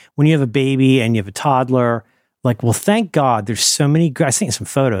empire. And when you have a baby and you have a toddler, like, well, thank God there's so many, I seen some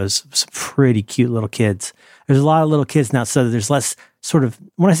photos of some pretty cute little kids. There's a lot of little kids now, so there's less sort of,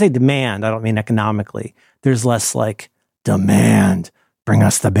 when I say demand, I don't mean economically. There's less like demand, bring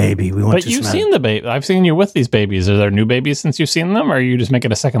us the baby. We want But you've seen the baby. I've seen you with these babies. Are there new babies since you've seen them, or are you just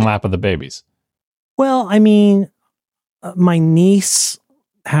making a second lap of the babies? Well, I mean, my niece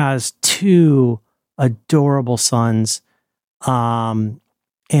has 2 adorable sons, and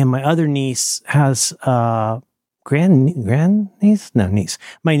my other niece has niece.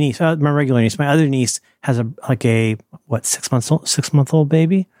 My niece, my regular niece. My other niece has a 6-month-old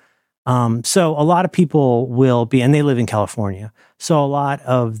baby. So a lot of people will be, and they live in California. So a lot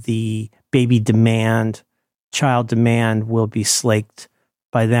of the baby demand, child demand will be slaked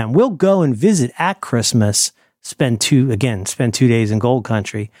by them. We'll go and visit at Christmas, spend 2 days in Gold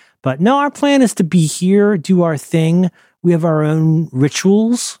Country. But no, our plan is to be here, do our thing. We have our own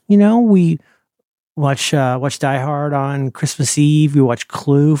rituals. We watch Die Hard on Christmas Eve. We watch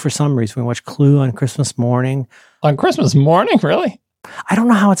Clue for some reason. We watch Clue on Christmas morning. On Christmas morning, really? I don't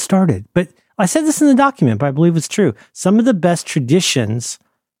know how it started, but I said this in the document, but I believe it's true. Some of the best traditions,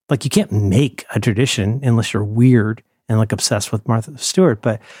 like you can't make a tradition unless you're weird and like obsessed with Martha Stewart,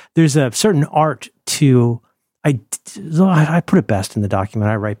 but there's a certain art to, I put it best in the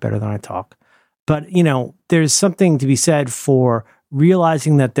document. I write better than I talk. But, there's something to be said for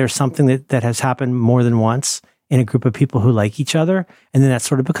realizing that there's something that has happened more than once in a group of people who like each other. And then that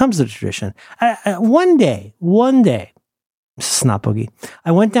sort of becomes a tradition. One day, Snot Boogie,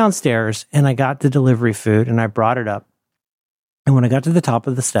 I went downstairs and I got the delivery food and I brought it up. And when I got to the top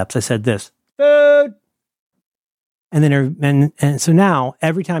of the steps, I said this, food. And then, and so now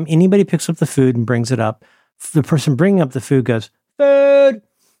every time anybody picks up the food and brings it up, the person bringing up the food goes, food.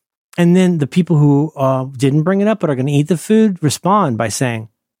 And then the people who didn't bring it up but are going to eat the food respond by saying,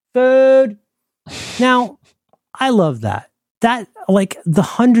 food. Now, I love that. That, like the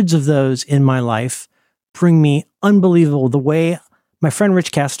hundreds of those in my life bring me unbelievable. The way my friend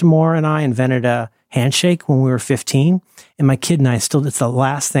Rich Castamore and I invented a handshake when we were 15. And my kid and I it's the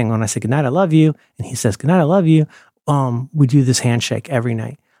last thing when I say, good night, I love you. And he says, good night, I love you. We do this handshake every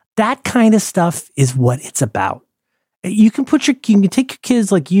night. That kind of stuff is what it's about. You can take your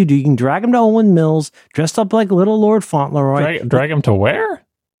kids like you do. You can drag them to Owen Mills, dressed up like little Lord Fauntleroy. Drag them to where?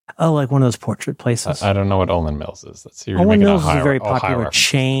 Oh, like one of those portrait places. I don't know what Owen Mills is. Owen Mills is a very popular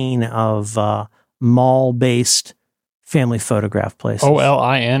chain of mall-based family photograph places.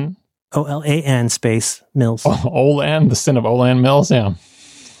 OLIN? Olan space Mills. Oh, Olan, the sin of Olan Mills, yeah.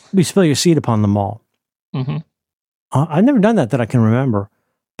 You spill your seed upon the mall. Mm-hmm. I've never done that I can remember,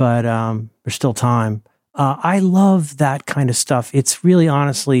 but there's still time. I love that kind of stuff. It's really,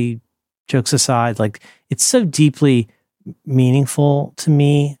 honestly, jokes aside, like it's so deeply meaningful to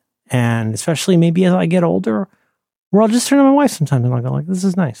me, and especially maybe as I get older, where I'll just turn to my wife sometimes and I'll go like, "This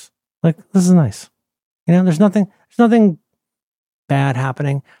is nice. Like this is nice." You know, there's nothing bad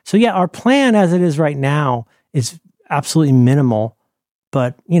happening. So yeah, our plan as it is right now is absolutely minimal.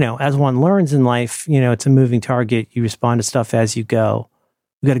 But, you know, as one learns in life, you know, it's a moving target. You respond to stuff as you go.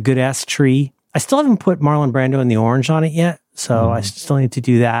 We got a good ass tree. I still haven't put Marlon Brando and the orange on it yet. So I still need to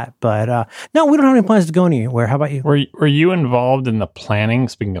do that. But no, we don't have any plans to go anywhere. How about you? Were you involved in the planning,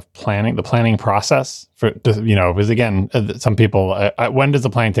 speaking of planning, the planning process? You know, because again, some people, when does the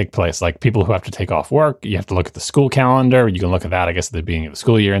planning take place? Like people who have to take off work, you have to look at the school calendar. You can look at that, I guess, at the beginning of the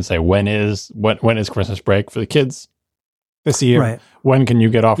school year and say, when is Christmas break for the kids this year? Right. When can you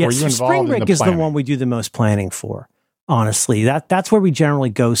get off? Yes, Were you involved spring break in the is the one we do the most planning for. Honestly, that's where we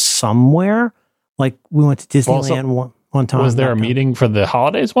generally go somewhere. Like we went to Disneyland one time. Was there a meeting for the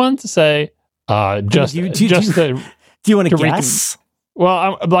holidays one to say do you want to guess?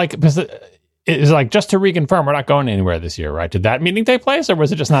 Well, I'm like, it's like just to reconfirm we're not going anywhere this year, right? Did that meeting take place, or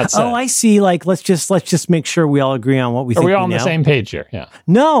was it just not set? Oh, I see. Like let's just make sure we all agree on what we think. Are we all on the same page here? Yeah.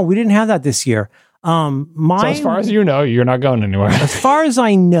 No, we didn't have that this year. So as far as you know, you're not going anywhere. As far as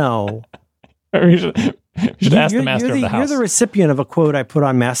I know, you should ask the master of the house. You're the recipient of a quote I put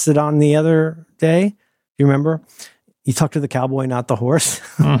on Mastodon the other day. You remember? You talk to the cowboy, not the horse.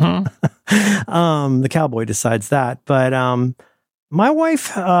 Mm-hmm. The cowboy decides that. But my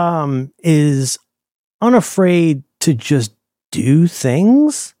wife is unafraid to just do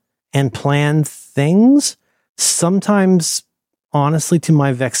things and plan things. Sometimes, honestly, to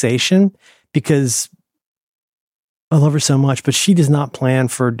my vexation, because I love her so much, but she does not plan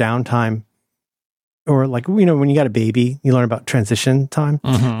for downtime. Or like, you know, when you got a baby, you learn about transition time,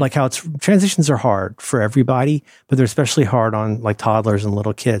 like how transitions are hard for everybody, but they're especially hard on like toddlers and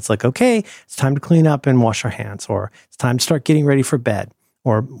little kids. Like, okay, it's time to clean up and wash our hands, or it's time to start getting ready for bed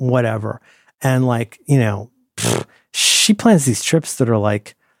or whatever. And like, you know, she plans these trips that are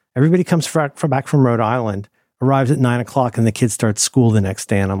like, everybody comes back from Rhode Island, arrives at 9:00 and the kids start school the next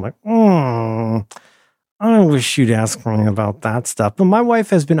day. And I'm like, I wish you'd ask me about that stuff. But my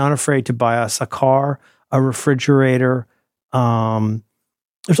wife has been unafraid to buy us a car, a refrigerator.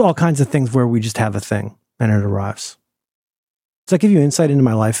 There's all kinds of things where we just have a thing and it arrives. Does that give you insight into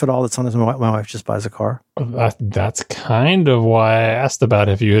my life at all? That sometimes my wife just buys a car? That's kind of why I asked about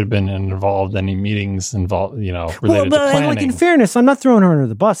if you had been involved in any meetings related to planning. Like in fairness, I'm not throwing her under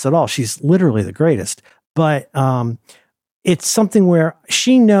the bus at all. She's literally the greatest. But it's something where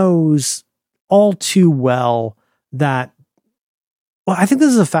she knows all too well that, well, I think this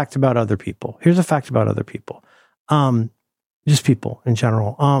is a fact about other people. Here's a fact about other people. Just people in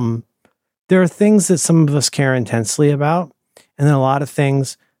general. There are things that some of us care intensely about, and then a lot of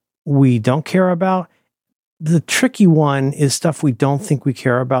things we don't care about. The tricky one is stuff we don't think we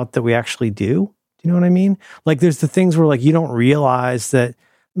care about that we actually do. Do you know what I mean? Like there's the things where like you don't realize that,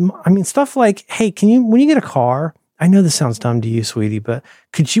 I mean, stuff like, hey, when you get a car, I know this sounds dumb to you, sweetie, but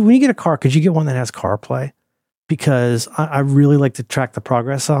when you get a car, could you get one that has CarPlay? Because I really like to track the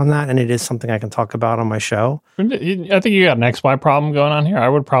progress on that, and it is something I can talk about on my show. I think you got an XY problem going on here. I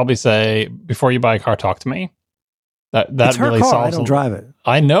would probably say, before you buy a car, talk to me. That it's her really car. solves. I don't drive it.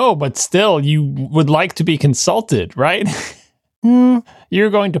 I know, but still, you would like to be consulted, right? You're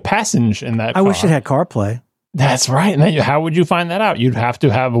going to passenge in that car. I wish it had CarPlay. That's right. And then how would you find that out? You'd have to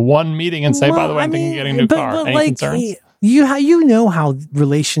have one meeting and say, by the way, I'm thinking of getting a new car. Any concerns? You know how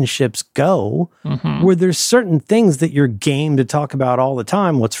relationships go, where there's certain things that you're game to talk about all the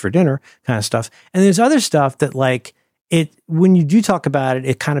time, what's for dinner kind of stuff. And there's other stuff that like when you do talk about it,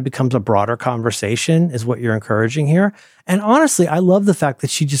 it kind of becomes a broader conversation is what you're encouraging here. And honestly, I love the fact that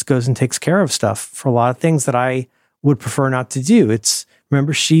she just goes and takes care of stuff for a lot of things that I would prefer not to do.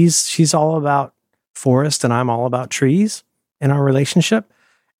 Remember, she's all about forest and I'm all about trees in our relationship.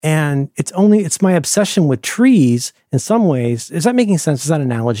 And it's my obsession with trees in some ways. Is that making sense? Does that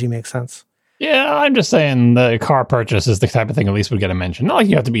analogy make sense? Yeah, I'm just saying the car purchase is the type of thing at least would get a mention. Not like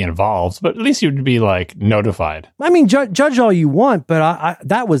you have to be involved, but at least you'd be like notified. I mean, judge all you want, but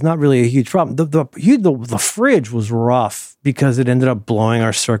that was not really a huge problem. The fridge was rough because it ended up blowing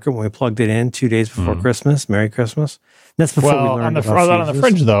our circuit when we plugged it in 2 days before Christmas. Merry Christmas. That's before we learned on the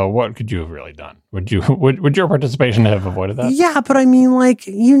fridge, though, what could you have really done? Would your participation have avoided that? Yeah, but I mean, like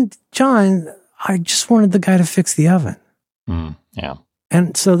John, I just wanted the guy to fix the oven. Yeah.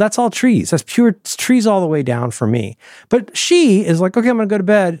 And so that's all trees. That's pure trees all the way down for me. But she is like, okay, I'm going to go to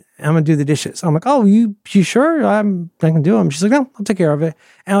bed. I'm going to do the dishes. I'm like, oh, you sure? I can do them. She's like, no, I'll take care of it.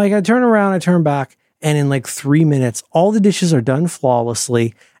 And like, I turn around, I turn back, and in like 3 minutes, all the dishes are done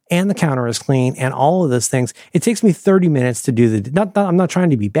flawlessly, and the counter is clean, and all of those things. It takes me 30 minutes to do I'm not trying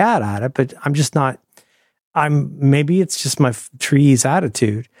to be bad at it, but I'm just not. Maybe it's just my trees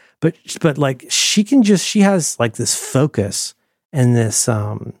attitude, but like she has like this focus and this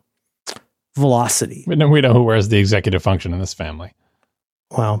velocity. We know who wears the executive function in this family.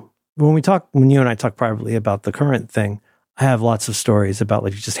 Well, when you and I talk privately about the current thing, I have lots of stories about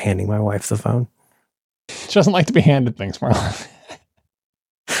like just handing my wife the phone. She doesn't like to be handed things, Marlon.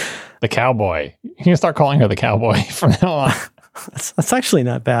 The cowboy. You can start calling her the cowboy from now on. That's actually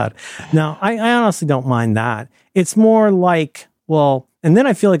not bad. Now, I honestly don't mind that. It's more like, well, and then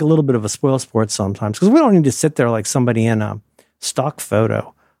I feel like a little bit of a spoil sport sometimes because we don't need to sit there like somebody in a stock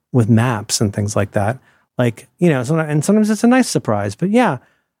photo with maps and things like that. Like, and sometimes it's a nice surprise. But yeah,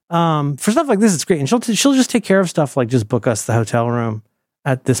 for stuff like this, it's great. And she'll just take care of stuff like just book us the hotel room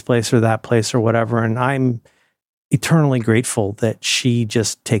at this place or that place or whatever. And I'm eternally grateful that she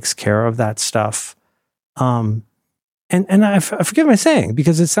just takes care of that stuff. And I forget my saying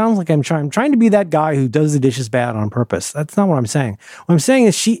because it sounds like I'm trying to be that guy who does the dishes bad on purpose. That's not what I'm saying. What I'm saying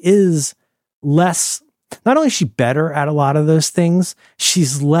is she is less, not only is she better at a lot of those things,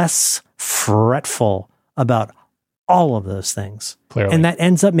 she's less fretful about all of those things. Clearly. And that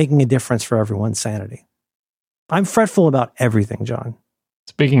ends up making a difference for everyone's sanity. I'm fretful about everything, John.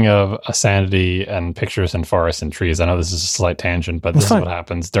 Speaking of sanity and pictures and forests and trees, I know this is a slight tangent, but this is what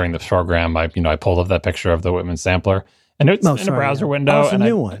happens during the program. I pulled up that picture of the Whitman sampler, and it's in a browser window. It's a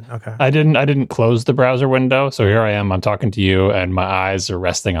new one. Okay. I didn't close the browser window, so here I am. I'm talking to you, and my eyes are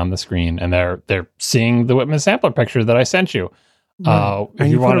resting on the screen, and they're seeing the Whitman sampler picture that I sent you. Right. If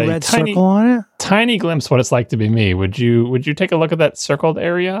you want a red circle on it, tiny glimpse what it's like to be me, would you take a look at that circled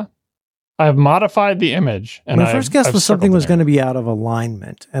area? I've modified the image. And my first guess was something was going to be out of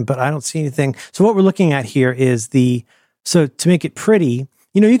alignment, but I don't see anything. So what we're looking at here is so to make it pretty,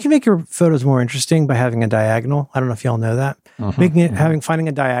 you can make your photos more interesting by having a diagonal. I don't know if y'all know that. Finding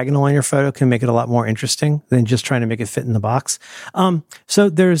a diagonal on your photo can make it a lot more interesting than just trying to make it fit in the box. So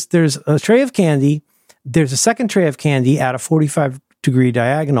there's a tray of candy. There's a second tray of candy at a 45-degree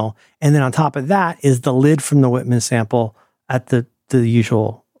diagonal. And then on top of that is the lid from the Whitman sample at the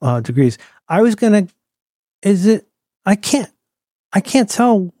usual degrees. I can't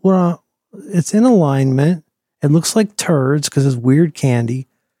tell it's in alignment. It looks like turds because it's weird candy.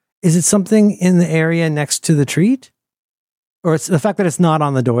 Is it something in the area next to the treat? Or it's the fact that it's not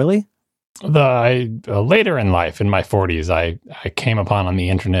on the doily? Later in life, in my 40s, I came upon on the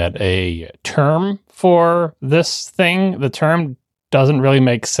internet a term for this thing. The term doesn't really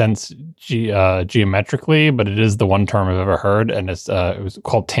make sense geometrically, but it is the one term I've ever heard, and it was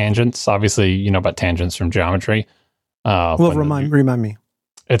called tangents. Obviously, you know about tangents from geometry. Remind me.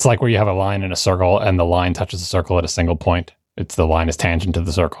 It's like where you have a line in a circle, and the line touches the circle at a single point. The line is tangent to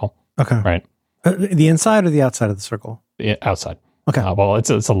the circle. Okay. Right. The inside or the outside of the circle? The outside. Okay. Well, it's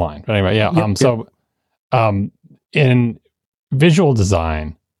a line. But anyway, yeah. Yep, So in visual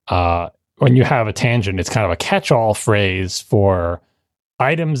design, when you have a tangent, it's kind of a catch-all phrase for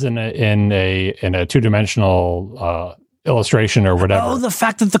items in a two-dimensional illustration or whatever. Oh, the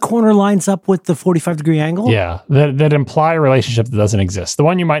fact that the corner lines up with the 45-degree angle? Yeah, that imply a relationship that doesn't exist. The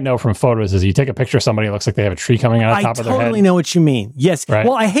one you might know from photos is you take a picture of somebody, it looks like they have a tree coming out of the top of their head. I totally know what you mean. Yes. Right?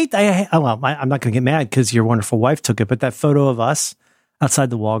 Well, I'm not going to get mad because your wonderful wife took it, but that photo of us outside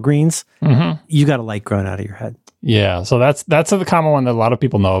the Walgreens, you got a light growing out of your head. Yeah, so that's the common one that a lot of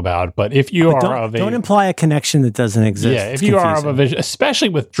people know about. But if you don't imply a connection that doesn't exist. Yeah, if you are of a vision, especially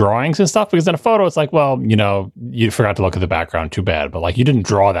with drawings and stuff, because in a photo it's like, well, you forgot to look at the background, too bad. But like you didn't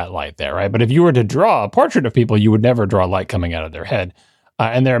draw that light there, right? But if you were to draw a portrait of people, you would never draw light coming out of their head.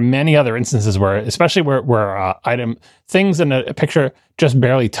 And there are many other instances where, especially where things in a picture just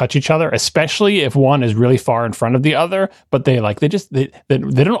barely touch each other, especially if one is really far in front of the other, but they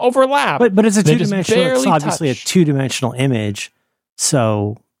don't overlap. But it's a two-dimensional. It's obviously a two-dimensional image,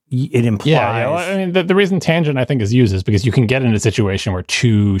 so it implies. Yeah. I mean, the reason tangent I think is used is because you can get in a situation where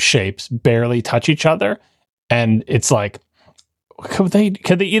two shapes barely touch each other, and it's like, could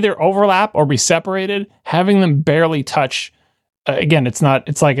they either overlap or be separated? Having them barely touch. Again, it's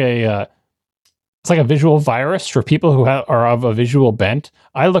like a visual virus for people who are of a visual bent.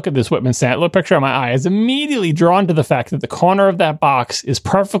 I look at this Whitman sampler picture, and my eye is immediately drawn to the fact that the corner of that box is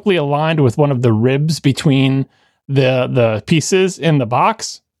perfectly aligned with one of the ribs between the pieces in the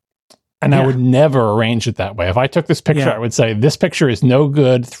box. And I would never arrange it that way. If I took this picture, I would say, this picture is no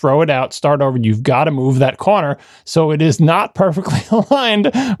good. Throw it out, start over. You've got to move that corner so it is not perfectly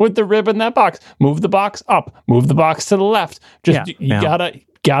aligned with the rib in that box. Move the box up. Move the box to the left. You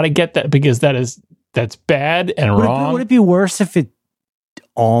gotta get that, because that's bad and wrong. Would it be worse if it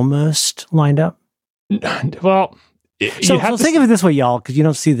almost lined up? Well, so think of it this way, y'all, because you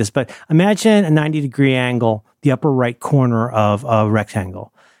don't see this, but imagine a 90-degree angle, the upper right corner of a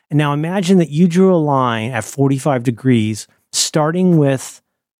rectangle. And now imagine that you drew a line at 45 degrees, starting with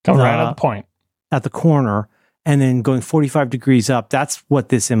right at the point at the corner, and then going 45 degrees up. That's what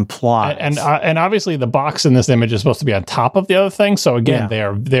this implies. And obviously the box in this image is supposed to be on top of the other thing. So again, they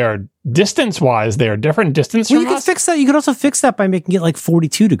are distance-wise, they are different distance from us. You could fix that. You could also fix that by making it like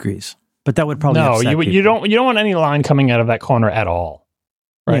 42 degrees. But that would probably upset people. You don't want any line coming out of that corner at all,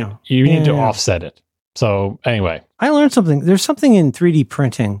 right? Yeah. You need to offset it. So anyway, I learned something. There's something in 3D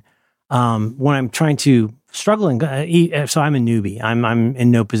printing when I'm struggling. So I'm a newbie. I'm in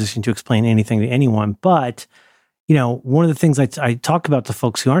no position to explain anything to anyone. But one of the things I talk about to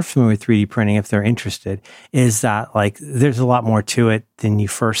folks who aren't familiar with 3D printing, if they're interested, is that like there's a lot more to it than you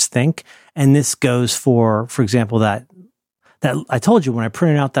first think. And this goes for example, that I told you when I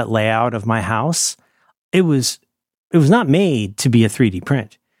printed out that layout of my house, it was not made to be a 3D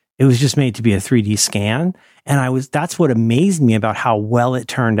print. It was just made to be a 3D scan. And that's what amazed me about how well it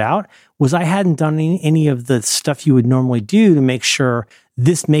turned out, was I hadn't done any of the stuff you would normally do to make sure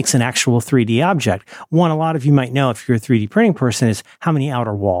this makes an actual 3D object. One, a lot of you might know if you're a 3D printing person, is how many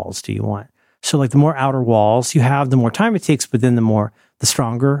outer walls do you want? So like the more outer walls you have, the more time it takes, but then the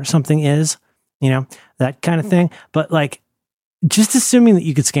stronger something is, that kind of thing. But like, just assuming that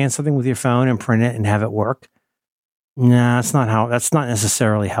you could scan something with your phone and print it and have it work, that's not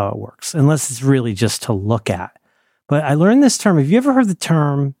necessarily how it works, unless it's really just to look at. But I learned this term. Have you ever heard the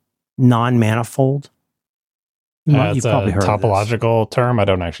term non-manifold? It's a topological term. I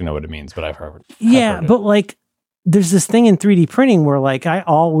don't actually know what it means, but I've heard it. Yeah, but like there's this thing in 3D printing where like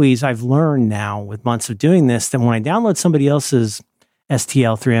I've learned now with months of doing this, that when I download somebody else's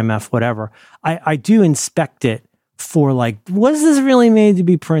STL, 3MF, whatever, I do inspect it for like, was this really made to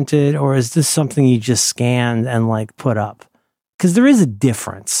be printed, or is this something you just scanned and like put up? Because there is a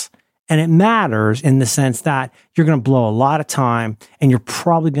difference, and it matters in the sense that you're going to blow a lot of time and you're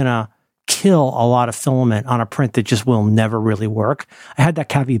probably going to kill a lot of filament on a print that just will never really work. I had that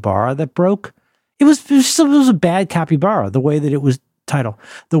capybara that broke. It was a bad capybara. The way that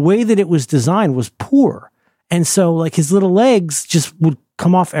it was designed was poor. And so like his little legs just would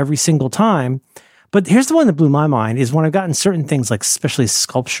come off every single time. But here's the one that blew my mind, is when I've gotten certain things, like especially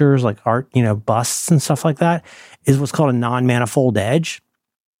sculptures, like art, busts and stuff like that, is what's called a non-manifold edge.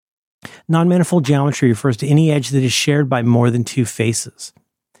 Non-manifold geometry refers to any edge that is shared by more than two faces.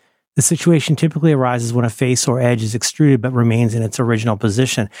 The situation typically arises when a face or edge is extruded but remains in its original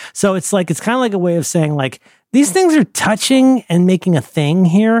position. So it's kind of like a way of saying, like, these things are touching and making a thing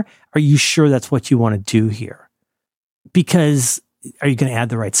here. Are you sure that's what you want to do here? Because are you going to add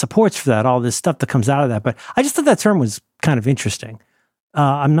the right supports for that? All this stuff that comes out of that. But I just thought that term was kind of interesting.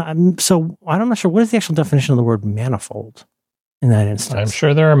 I'm not sure. What is the actual definition of the word manifold in that instance? I'm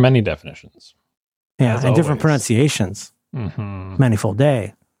sure there are many definitions. Yeah, and different pronunciations. Mm-hmm. Manifold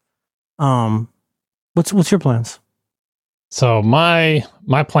day. What's your plans? So my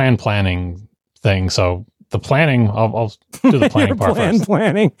planning thing. So the planning, I'll do the planning part first.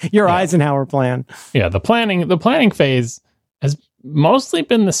 Planning. Your Eisenhower plan. Yeah, the planning phase has mostly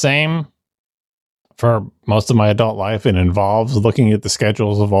been the same for most of my adult life. It involves looking at the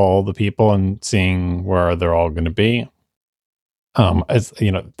schedules of all the people and seeing where they're all going to be.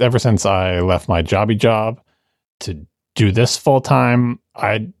 Ever since I left my jobby job to do this full time,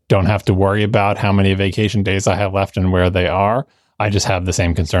 I don't have to worry about how many vacation days I have left and where they are. I just have the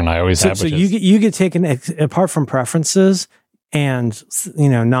same concern I always have. So you get taken, apart from preferences and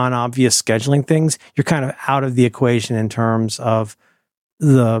non-obvious scheduling things, you're kind of out of the equation in terms of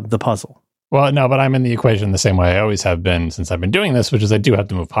the puzzle. Well, no, but I'm in the equation the same way I always have been since I've been doing this, which is I do have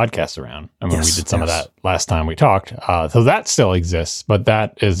to move podcasts around. I mean, we did some of that last time we talked. So that still exists, but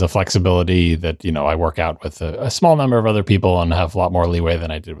that is a flexibility that, I work out with a small number of other people and have a lot more leeway than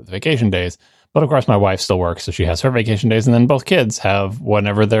I did with vacation days. But of course, my wife still works, so she has her vacation days, and then both kids have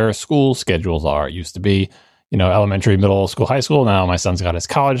whenever their school schedules are. It used to be, elementary, middle school, high school. Now my son's got his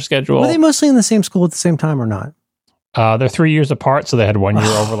college schedule. Were they mostly in the same school at the same time or not? They're 3 years apart, so they had 1 year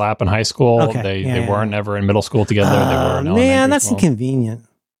overlap in high school. Okay. They weren't ever in middle school together. They were in elementary that's school. Inconvenient.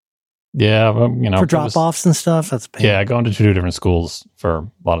 Yeah, for drop-offs and stuff, that's a pain. Yeah, going to two different schools for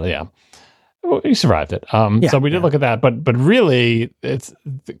a lot of We survived it. So we did look at that, but really, it's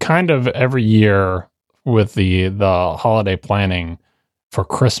kind of every year with the holiday planning for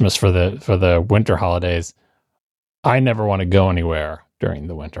Christmas for the winter holidays. I never want to go anywhere during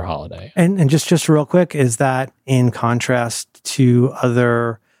the winter holiday. And just real quick, is that in contrast to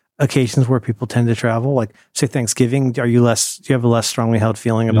other occasions where people tend to travel, like say Thanksgiving? Do you have a less strongly held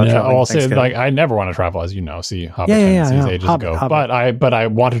feeling about traveling? I'll say, like, I never want to travel, as you know. See, Hobbit tendencies ages ago. Hobbit. But I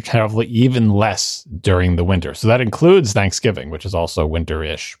want to travel even less during the winter. So that includes Thanksgiving, which is also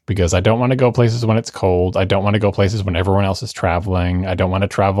winter-ish, because I don't want to go places when it's cold. I don't want to go places when everyone else is traveling. I don't want to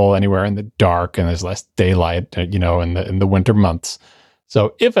travel anywhere in the dark and there's less daylight, in the winter months.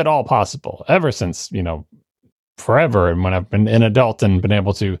 So if at all possible, ever since, forever, and when I've been an adult and been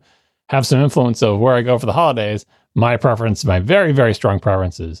able to have some influence of where I go for the holidays, my very, very strong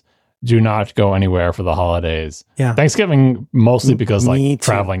preference is do not go anywhere for the holidays. Yeah. Thanksgiving, mostly because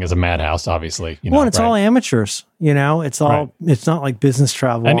traveling is a madhouse, obviously. It's all amateurs, it's all, It's not like business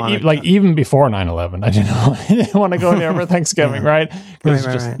travel. And even before 9/11, I didn't want to go there for Thanksgiving, right?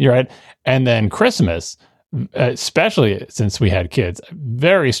 You're right. And then Christmas, especially since we had kids,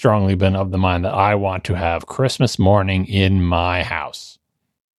 very strongly been of the mind that I want to have Christmas morning in my house.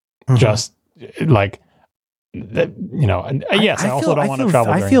 Mm-hmm. Just like, yes, I also don't want to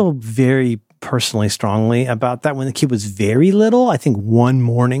travel. I feel very personally strongly about that. When the kid was very little, I think one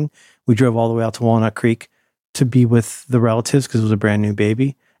morning we drove all the way out to Walnut Creek to be with the relatives because it was a brand new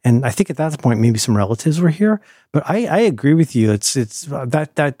baby. And I think at that point, maybe some relatives were here, but I agree with you. It's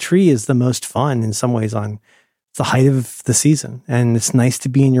that tree is the most fun in some ways on the height of the season. And it's nice to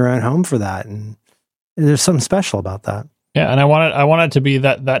be in your own home for that. And there's something special about that. Yeah. And I wanted to be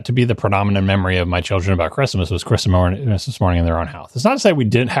that to be the predominant memory of my children about Christmas was Christmas morning in their own house. It's not to say we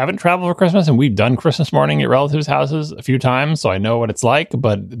haven't traveled for Christmas, and we've done Christmas morning at relatives' houses a few times. So I know what it's like,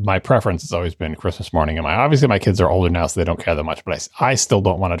 but my preference has always been Christmas morning. And obviously my kids are older now, so they don't care that much, but I still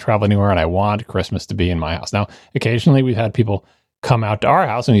don't want to travel anywhere, and I want Christmas to be in my house. Now, occasionally we've had people come out to our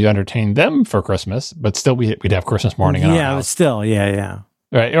house and we entertain them for Christmas, but still we'd have Christmas morning in our house. Yeah, but still, yeah.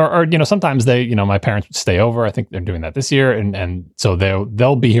 Right. Or sometimes my parents would stay over. I think they're doing that this year. And so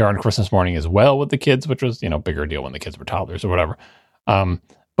they'll be here on Christmas morning as well with the kids, which was, bigger deal when the kids were toddlers or whatever.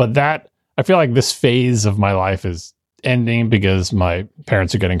 But I feel like this phase of my life is ending because my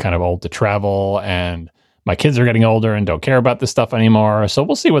parents are getting kind of old to travel and my kids are getting older and don't care about this stuff anymore. So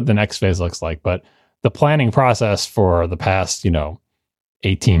we'll see what the next phase looks like. But the planning process for the past,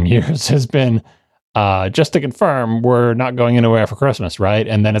 18 years has been, just to confirm, we're not going anywhere for Christmas, right?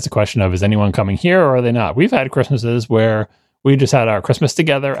 And then it's a question of, is anyone coming here or are they not? We've had Christmases where we just had our Christmas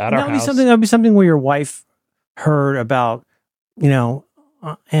together at our house. That'd be something where your wife heard about,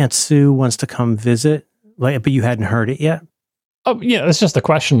 Aunt Sue wants to come visit, but you hadn't heard it yet. Oh, yeah, it's just a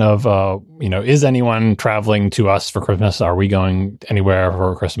question of, is anyone traveling to us for Christmas? Are we going anywhere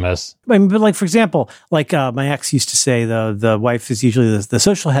for Christmas? But like, for example, my ex used to say the wife is usually the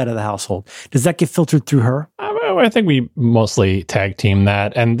social head of the household. Does that get filtered through her? I think we mostly tag team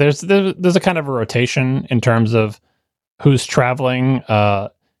that. And there's a kind of a rotation in terms of who's traveling.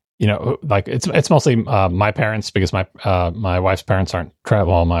 It's mostly my parents, because my wife's parents aren't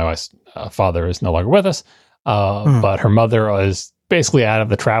traveling. My wife's father is no longer with us. But her mother is basically out of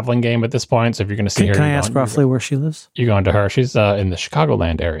the traveling game at this point. So if you're going to see her, can I ask roughly where she lives? You're going to her. She's in the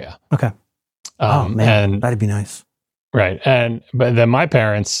Chicagoland area. Okay. Man, that'd be nice. Right. But then my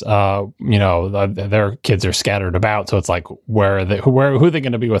parents, their kids are scattered about. So it's like, who are they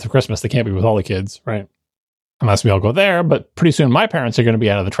going to be with for Christmas? They can't be with all the kids, right? Unless we all go there. But pretty soon my parents are going to be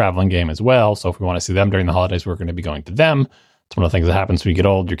out of the traveling game as well. So if we want to see them during the holidays, we're going to be going to them. It's one of the things that happens when you get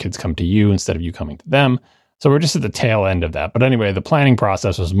old. Your kids come to you instead of you coming to them. So we're just at the tail end of that. But anyway, the planning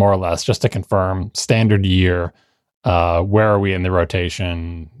process was more or less just to confirm standard year. Where are we in the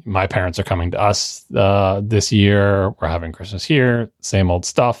rotation? My parents are coming to us this year. We're having Christmas here. Same old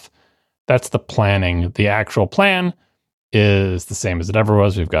stuff. That's the planning. The actual plan is the same as it ever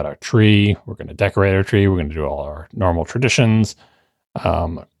was. We've got our tree. We're going to decorate our tree. We're going to do all our normal traditions. We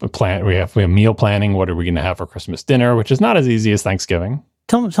have meal planning. What are we going to have for Christmas dinner? Which is not as easy as Thanksgiving.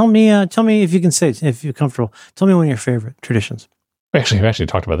 Tell me if you can say, if you're comfortable. Tell me one of your favorite traditions. We actually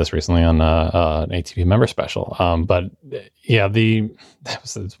talked about this recently on an ATP member special. But yeah, that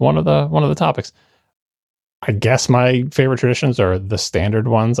was one of the topics. I guess my favorite traditions are the standard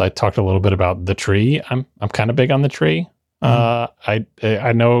ones. I talked a little bit about the tree. I'm kind of big on the tree.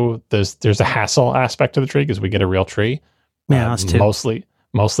 I know there's a hassle aspect to the tree because we get a real tree. Yeah, us too.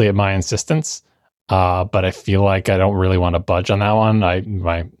 Mostly at my insistence. But I feel like I don't really want to budge on that one.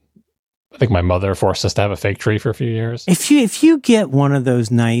 My I think my mother forced us to have a fake tree for a few years. If you get one of those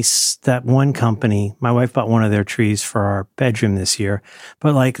that one company, my wife bought one of their trees for our bedroom this year.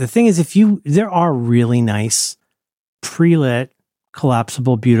 But like the thing is, there are really nice pre-lit,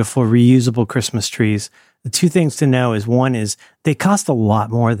 collapsible, beautiful, reusable Christmas trees. The two things to know is one is they cost a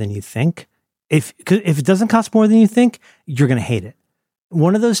lot more than you think. If it doesn't cost more than you think, you're going to hate it.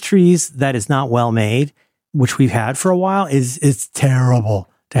 One of those trees that is not well made, which we've had for a while, it's terrible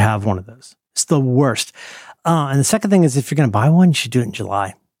to have one of those. It's the worst. And the second thing is if you're going to buy one, you should do it in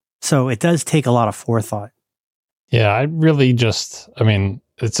July. So it does take a lot of forethought. Yeah, I really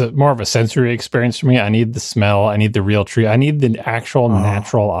it's more of a sensory experience for me. I need the smell. I need the real tree. I need the actual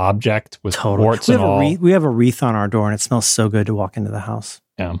natural object with warts and all. We have a wreath on our door, and it smells so good to walk into the house.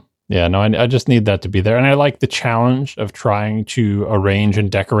 Yeah. Yeah, no, I just need that to be there. And I like the challenge of trying to arrange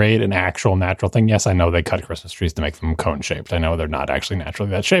and decorate an actual natural thing. Yes, I know they cut Christmas trees to make them cone-shaped. I know they're not actually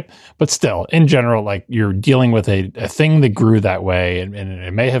naturally that shape. But still, in general, like you're dealing with a thing that grew that way, and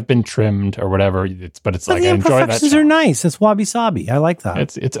it may have been trimmed or whatever. But it's like, I enjoy that. The imperfections are nice. It's wabi-sabi. I like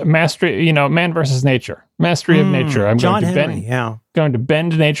that. It's a mastery, man versus nature. Mastery of nature. I'm John Henry, going to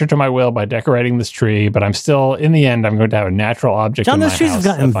bend nature to my will by decorating this tree, but I'm still, in the end, I'm going to have a natural object in my house. John, those trees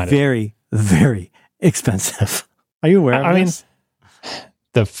have gotten very, very expensive. Are you aware of this?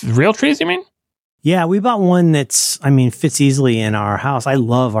 The real trees, you mean? Yeah, we bought one fits easily in our house. I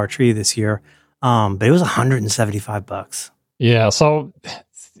love our tree this year, but it was $175. Yeah, so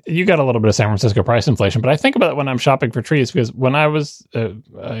you got a little bit of San Francisco price inflation, but I think about it when I'm shopping for trees because when I was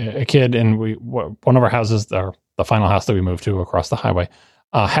a kid and one of our houses, the final house that we moved to across the highway,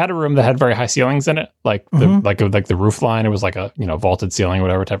 had a room that had very high ceilings in it, like the roof line. It was like a vaulted ceiling,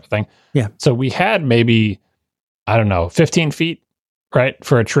 whatever type of thing. Yeah. So we had maybe 15 feet, right,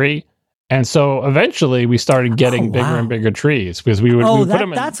 for a tree. And so eventually we started getting bigger and bigger trees because we would put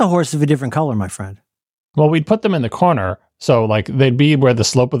them in. That's a horse of a different color, my friend. Well, we'd put them in the corner. So like they'd be where the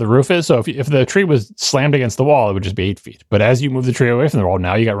slope of the roof is. So if the tree was slammed against the wall, it would just be 8 feet. But as you move the tree away from the wall,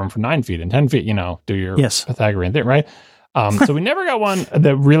 now you got room for 9 feet and 10 feet, do your Pythagorean thing, right? So we never got one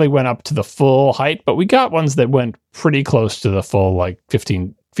that really went up to the full height, but we got ones that went pretty close to the full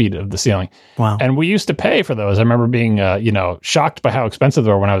 15 feet of the ceiling. Wow. And we used to pay for those. I remember being, shocked by how expensive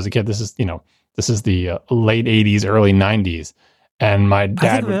they were when I was a kid. This is the late 80s, early 90s. And my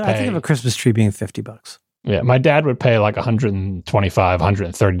dad would pay. I think of a Christmas tree being $50. Yeah, my dad would pay like $125,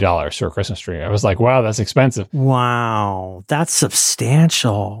 $130 for a Christmas tree. I was like, wow, that's expensive. Wow, that's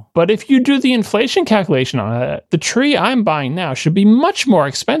substantial. But if you do the inflation calculation on it, the tree I'm buying now should be much more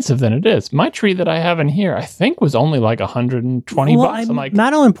expensive than it is. My tree that I have in here, I think, was only like $120.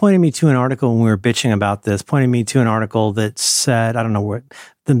 Madeline pointed me to an article when we were bitching about this, pointed me to an article that said, I don't know what,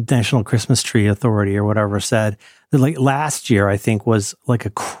 the National Christmas Tree Authority or whatever said, that like last year, I think, was like a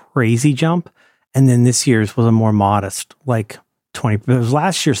crazy jump. And then this year's was a more modest, like 20. It was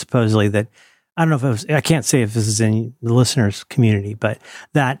last year supposedly that, I don't know if it was, I can't say if this is in the listeners' community, but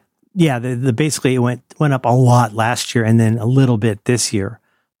that, basically it went up a lot last year and then a little bit this year.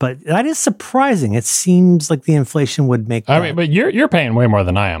 But that is surprising. It seems like the inflation would make that. I mean, but you're paying way more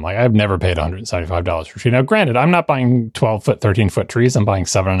than I am. Like I've never paid $175 for a tree. Now, granted, I'm not buying 12-foot, 13-foot trees. I'm buying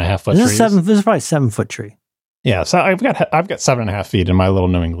 7.5-foot trees. This is probably a 7-foot tree. Yeah, so I've got 7.5 feet in my little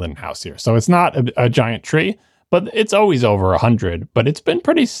New England house here. So it's not a giant tree, but it's always over 100. But it's been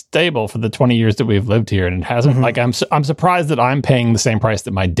pretty stable for the 20 years that we've lived here, and it hasn't. Like I'm surprised that I'm paying the same price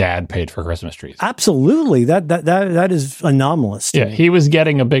that my dad paid for Christmas trees. Absolutely, that is anomalous. Yeah, he was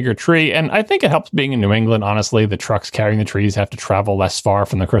getting a bigger tree, and I think it helps being in New England. Honestly, the trucks carrying the trees have to travel less far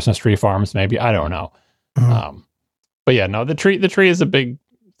from the Christmas tree farms. Maybe I don't know. But yeah, no, the tree is a big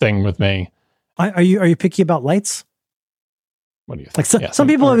thing with me. Are you picky about lights? What do you think? Like some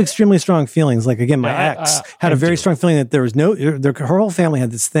people have extremely strong feelings. Like again, my ex had a very strong feeling that there was her whole family had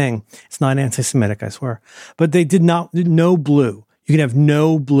this thing. It's not anti-Semitic, I swear, but they did no blue. You can have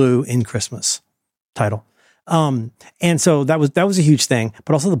no blue in Christmas title. And so that was a huge thing.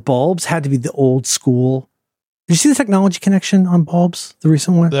 But also the bulbs had to be the old school. Did you see the technology connection on bulbs? The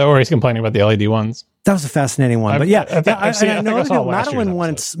recent one, or he's complaining about the LED ones. That was a fascinating one. But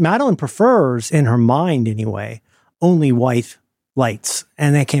Madeline prefers, in her mind anyway, only white lights,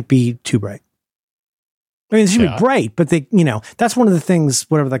 and they can't be too bright. I mean, they should be bright, but that's one of the things,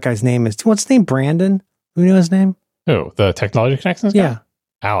 whatever that guy's name is. What's his name? Brandon? Do you know his name? Who? The Technology Connections guy? Yeah.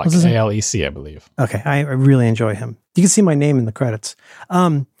 Alex, ALEC, I believe. Okay. I really enjoy him. You can see my name in the credits.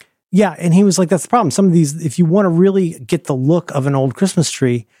 Yeah. And he was like, that's the problem. Some of these, if you want to really get the look of an old Christmas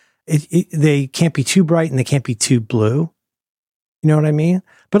tree, they can't be too bright and they can't be too blue. You know what I mean?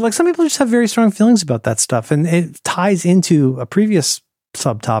 But like some people just have very strong feelings about that stuff. And it ties into a previous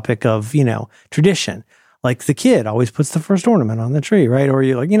subtopic of, tradition. Like the kid always puts the first ornament on the tree, right? Or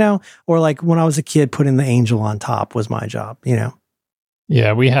you or like when I was a kid, putting the angel on top was my job,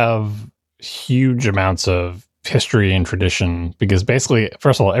 Yeah, we have huge amounts of history and tradition because basically,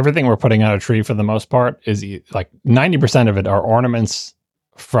 first of all, everything we're putting on a tree for the most part is like 90% of it are ornaments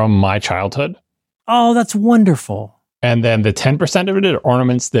from my childhood. Oh, that's wonderful. And then the 10% of it are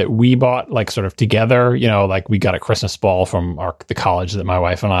ornaments that we bought, like sort of together. Like we got a Christmas ball from the college that my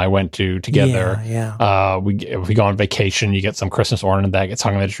wife and I went to together. Yeah. If we go on vacation, you get some Christmas ornament that gets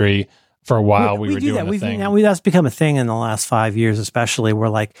hung on the tree. For a while, we were doing that. That's become a thing in the last 5 years, especially. Where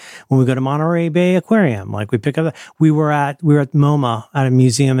like when we go to Monterey Bay Aquarium, like we were at MoMA at a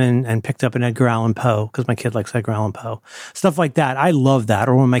museum and picked up an Edgar Allan Poe because my kid likes Edgar Allan Poe, stuff like that. I love that.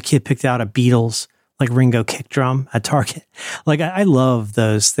 Or when my kid picked out a Beatles like Ringo kick drum at Target, like I love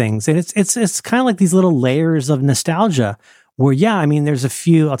those things, and it's kind of like these little layers of nostalgia. Where, there's a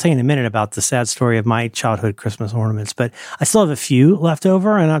few, I'll tell you in a minute about the sad story of my childhood Christmas ornaments, but I still have a few left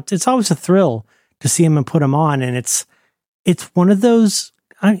over, and it's always a thrill to see them and put them on. And it's one of those,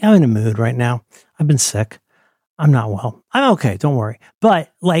 I'm in a mood right now. I've been sick. I'm not well. I'm okay. Don't worry.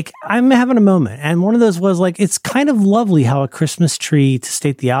 But like, I'm having a moment. And one of those was like, it's kind of lovely how a Christmas tree, to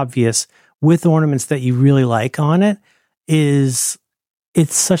state the obvious, with ornaments that you really like on it, it's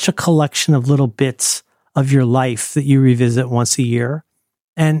such a collection of little bits of your life that you revisit once a year.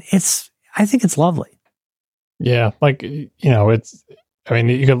 And I think it's lovely. Yeah. Like, you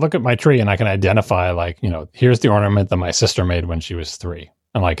could look at my tree and I can identify like, here's the ornament that my sister made when she was 3.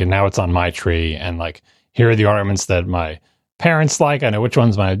 And now it's on my tree. And like, here are the ornaments that my parents like. I know which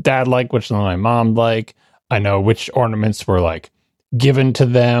ones my dad liked, which ones my mom liked. I know which ornaments were like given to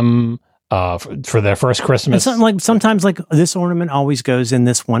them for their first Christmas. Sometimes like this ornament always goes in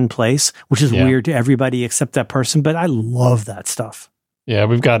this one place, which is weird to everybody except that person. But I love that stuff. Yeah,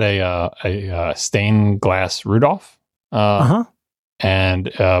 we've got a stained glass Rudolph.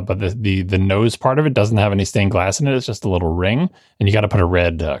 And but the nose part of it doesn't have any stained glass in it. It's just a little ring, and you got to put a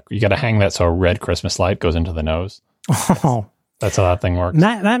red. You got to hang that so a red Christmas light goes into the nose. Oh, that's how that thing works.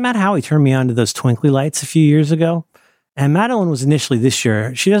 Matt Howie turned me on to those twinkly lights a few years ago. And Madeline was initially this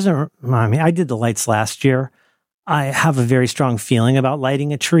year. She doesn't, I did the lights last year. I have a very strong feeling about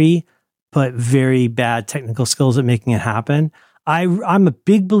lighting a tree, but very bad technical skills at making it happen. I'm a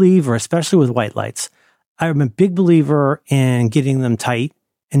big believer, especially with white lights. I'm a big believer in getting them tight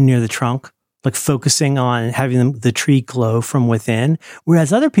and near the trunk, like focusing on having the tree glow from within.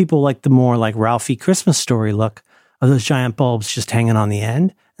 Whereas other people like the more like Ralphie Christmas Story look of those giant bulbs just hanging on the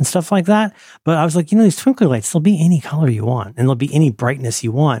end and stuff like that. But I was like, these twinkly lights, they'll be any color you want and there'll be any brightness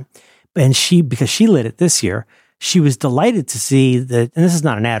you want. And because she lit it this year, she was delighted to see that, and this is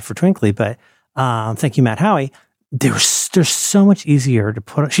not an ad for Twinkly, but thank you, Matt Howie. They're so much easier to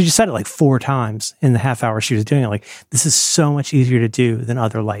put. She just said it like 4 times in the half hour she was doing it. Like, this is so much easier to do than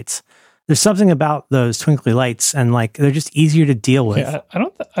other lights. There's something about those twinkly lights, and like they're just easier to deal with. Yeah,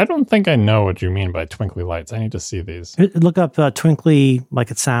 I don't think I know what you mean by twinkly lights. I need to see these. Look up twinkly like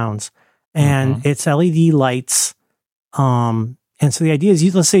it sounds, and it's LED lights. And so the idea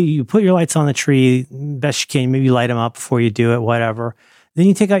is, let's say you put your lights on the tree best you can. Maybe you light them up before you do it, whatever. Then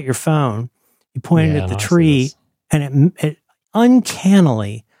you take out your phone, you point it at the tree, and it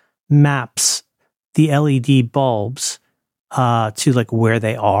uncannily maps the LED bulbs to like where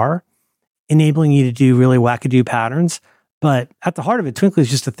they are, enabling you to do really wackadoo patterns. But at the heart of it, Twinkly is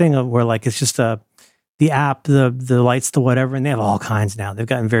just a thing of where like it's just the app, the lights, the whatever, and they have all kinds now. They've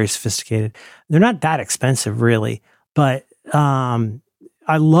gotten very sophisticated. They're not that expensive, really, but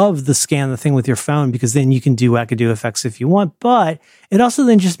I love the scan the thing with your phone because then you can do wackadoo effects if you want. But it also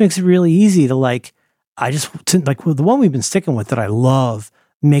then just makes it really easy to like. The one we've been sticking with that I love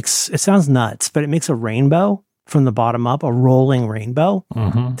it sounds nuts, but it makes a rainbow from the bottom up, a rolling rainbow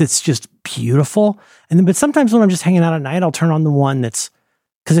that's just beautiful. But sometimes when I'm just hanging out at night, I'll turn on the one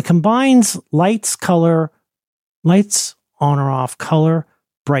because it combines lights, color, lights on or off, color,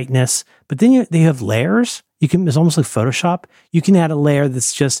 brightness. But then they have layers. It's almost like Photoshop. You can add a layer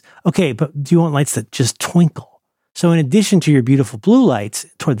that's just, okay, but do you want lights that just twinkle? So in addition to your beautiful blue lights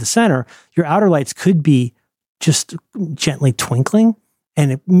toward the center, your outer lights could be just gently twinkling,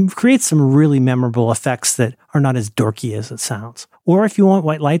 and it creates some really memorable effects that are not as dorky as it sounds. Or if you want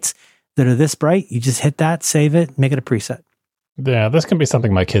white lights that are this bright, you just hit that, save it, make it a preset. Yeah, this can be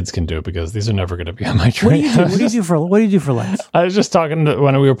something my kids can do because these are never going to be on my tree. What do you do for lights? I was just talking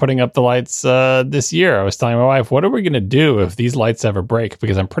when we were putting up the lights this year. I was telling my wife, what are we going to do if these lights ever break?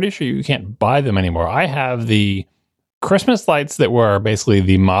 Because I'm pretty sure you can't buy them anymore. I have the Christmas lights that were basically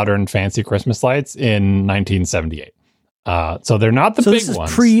the modern fancy Christmas lights in 1978. So they're not the big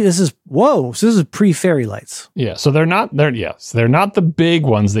ones. So this is pre-fairy lights. Yeah. So they're not the big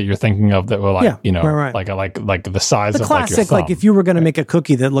ones that you're thinking of that were like, right. like the size of classic, like your thumb. Like if you were going to make a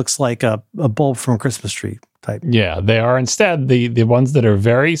cookie that looks like a bulb from a Christmas tree type. Yeah. They are instead the ones that are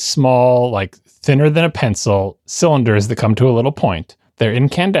very small, like thinner than a pencil, cylinders that come to a little point. They're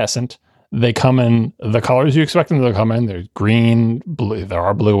incandescent. They come in the colors you expect them to come in. There's green, blue. There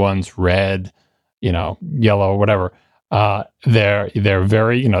are blue ones, red, yellow, whatever. They're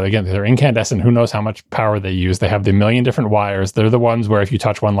very, again, they're incandescent. Who knows how much power they use? They have the million different wires. They're the ones where if you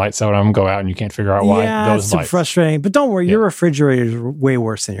touch one light, some of them go out and you can't figure out why. Yeah, it's frustrating. But don't worry, your refrigerator is way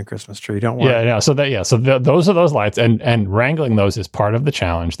worse than your Christmas tree. Don't worry. Yeah. So those are those lights, and wrangling those is part of the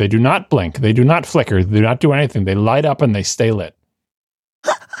challenge. They do not blink. They do not flicker. They do not do anything. They light up and they stay lit.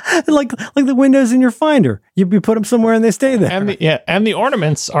 like the windows in your Finder, you put them somewhere and they stay there. And the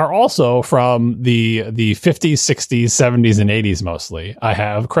ornaments are also from the 50s, 60s, 70s, and 80s mostly. I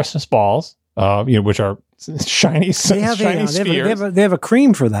have Christmas balls, which are shiny spheres. They have a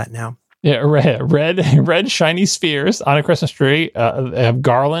cream for that now. Yeah, red shiny spheres on a Christmas tree. They have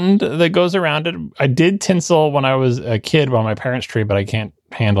garland that goes around it. I did tinsel when I was a kid on my parents' tree, but I can't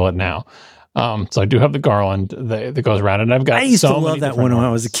handle it now. So I do have the garland that goes around it. And I've got I used to love that one when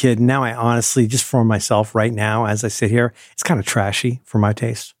I was a kid. Now I honestly, just for myself right now, as I sit here, it's kind of trashy for my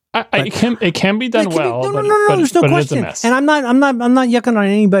taste. It can be done well. No, there's no question. And I'm not yucking on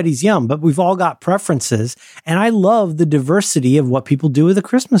anybody's yum, but we've all got preferences. And I love the diversity of what people do with a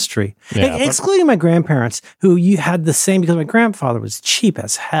Christmas tree. Yeah, excluding my grandparents, who you had the same, because my grandfather was cheap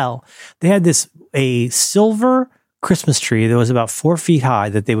as hell. They had a silver Christmas tree that was about 4 feet high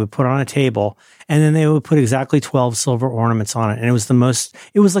that they would put on a table, and then they would put exactly 12 silver ornaments on it. And it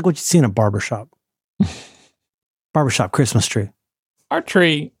was like what you'd see in a barbershop. Barbershop Christmas tree. Our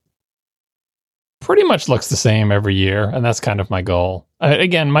tree pretty much looks the same every year, and that's kind of my goal.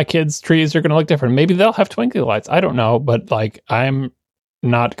 Again, my kids' trees are going to look different. Maybe they'll have twinkly lights. I don't know, but I'm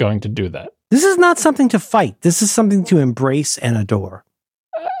not going to do that. This is not something to fight. This is something to embrace and adore.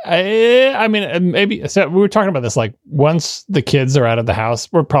 I mean, maybe so we were talking about this. Like, once the kids are out of the house,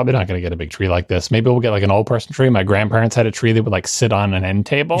 we're probably not going to get a big tree like this. Maybe we'll get like an old person tree. My grandparents had a tree that would like sit on an end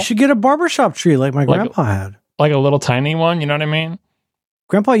table. You should get a barbershop tree like my grandpa had. Like a little tiny one. You know what I mean?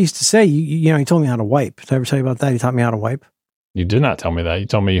 Grandpa used to say, he told me how to wipe. Did I ever tell you about that? He taught me how to wipe. You did not tell me that. You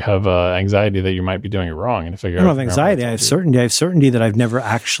told me you have anxiety that you might be doing it wrong. And to figure I don't have anxiety. I have certainty. I have certainty that I've never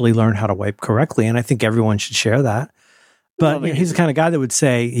actually learned how to wipe correctly. And I think everyone should share that. But he's the kind of guy that would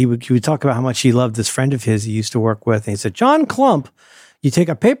say, he would talk about how much he loved this friend of his he used to work with. And he said, John Klump, you take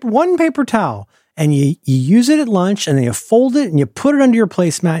one paper towel and you use it at lunch, and then you fold it and you put it under your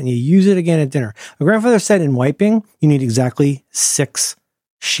placemat and you use it again at dinner. My grandfather said in wiping, you need exactly 6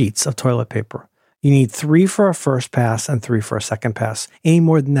 sheets of toilet paper. You need 3 for a first pass and 3 for a second pass. Any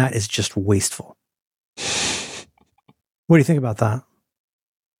more than that is just wasteful. What do you think about that?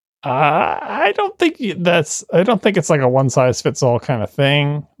 I don't think it's like a one size fits all kind of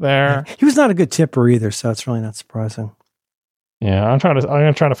thing there. He was not a good tipper either, so it's really not surprising. Yeah, I'm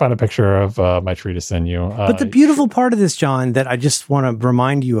gonna try to find a picture of my tree to send you. But the beautiful part of this, John, that I just want to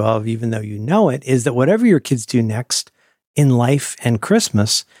remind you of, even though you know it, is that whatever your kids do next in life and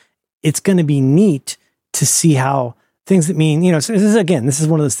Christmas, it's going to be neat to see how things that mean, so this is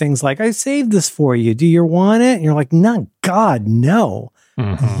one of those things like, I saved this for you. Do you want it? And you're like, no, God, no.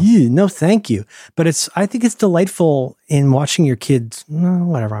 Mm-hmm. No, thank you. But I think it's delightful in watching your kids,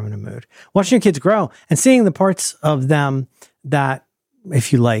 whatever, I'm in a mood, watching your kids grow and seeing the parts of them that,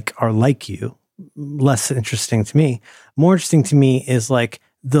 if you like, are like you. Less interesting to me. More interesting to me is like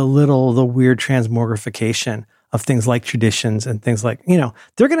the weird transmogrification of things like traditions and things like,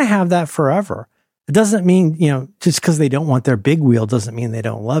 they're going to have that forever. It doesn't mean, just because they don't want their big wheel doesn't mean they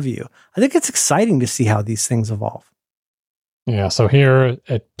don't love you. I think it's exciting to see how these things evolve. Yeah, so here,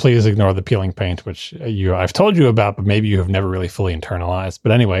 please ignore the peeling paint, which I've told you about, but maybe you have never really fully internalized.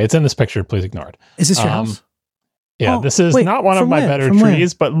 But anyway, it's in this picture. Please ignore it. Is this your house? Yeah, this is not one of my better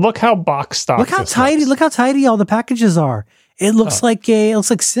trees, but look how box stock. Look how tidy! Look how tidy all the packages are. It looks like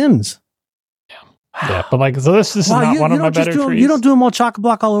Sims. Yeah, but this is not one of my better trees. You don't do them all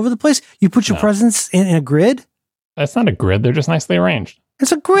chock-a-block all over the place. You put your presents in a grid. That's not a grid. They're just nicely arranged.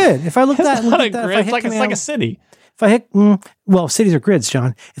 It's a grid. If I look at that, it's like a city. If I hit, cities are grids,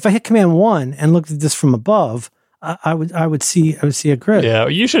 John. If I hit Command 1 and looked at this from above, I would see a grid. Yeah,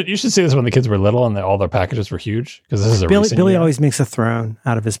 you should see this when the kids were little and all their packages were huge, because this is Billy always makes a throne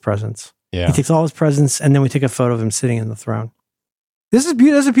out of his presents. Yeah, he takes all his presents and then we take a photo of him sitting in the throne. This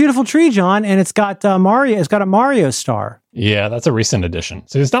is a beautiful tree, John, and it's got Mario. It's got a Mario star. Yeah, that's a recent addition.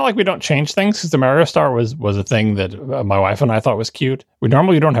 So it's not like we don't change things, because the Mario star was a thing that my wife and I thought was cute. We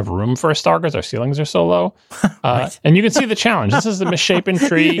normally don't have room for a star because our ceilings are so low. Right. And you can see the challenge. This is a misshapen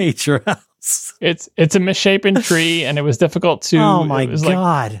tree. You hate your house. It's a misshapen tree, and it was difficult to. Oh my God!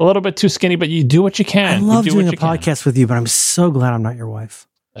 like a little bit too skinny, but you do what you can. I love doing a podcast with you, but I'm so glad I'm not your wife.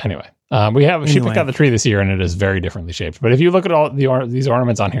 Anyway. She picked out the tree this year, and it is very differently shaped. But if you look at all these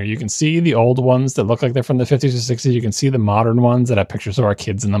ornaments on here, you can see the old ones that look like they're from the 50s or 60s. You can see the modern ones that have pictures of our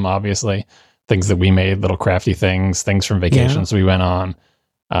kids in them, obviously. Things that we made, little crafty things from vacations we went on.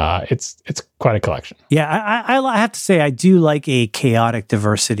 It's quite a collection. Yeah, I have to say, I do like a chaotic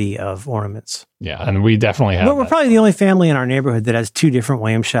diversity of ornaments. Yeah, and we definitely have. We're probably the only family in our neighborhood that has 2 different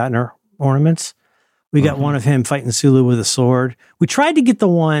William Shatner ornaments. We got one of him fighting Sulu with a sword. We tried to get the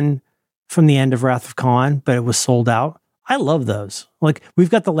one from the end of Wrath of Khan, but it was sold out. I love those. Like, we've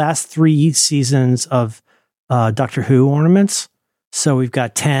got the last 3 seasons of Doctor Who ornaments. So we've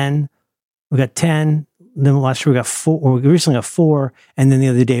got 10. We got 10. Then last year we got 4. We recently got 4. And then the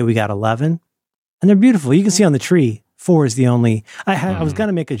other day we got 11. And they're beautiful. You can see on the tree, 4 is the only. I was going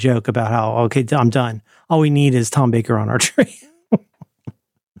to make a joke about how, okay, I'm done. All we need is Tom Baker on our tree.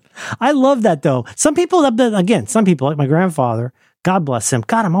 I love that, though. Some people, like my grandfather, God bless him.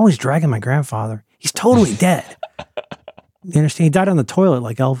 God, I'm always dragging my grandfather. He's totally dead. You understand? He died on the toilet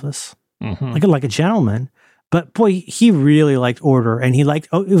like Elvis, like a gentleman. But boy, he really liked order, and he liked.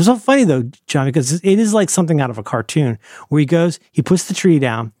 Oh, it was so funny though, John, because it is like something out of a cartoon where he goes, he puts the tree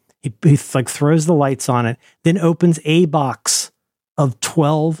down, he like throws the lights on it, then opens a box of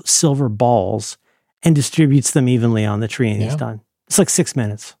 12 silver balls and distributes them evenly on the tree, and he's done. It's like 6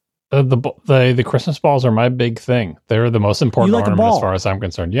 minutes. The Christmas balls are my big thing. They're the most important ornament as far as I'm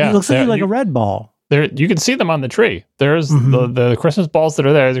concerned. Yeah, it looks like a red ball. You can see them on the tree. There's the Christmas balls that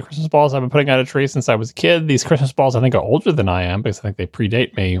are there. The Christmas balls I've been putting out a tree since I was a kid. These Christmas balls I think are older than I am, because I think they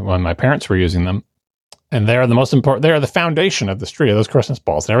predate me when my parents were using them. And they are the most important. They are the foundation of this tree, of those Christmas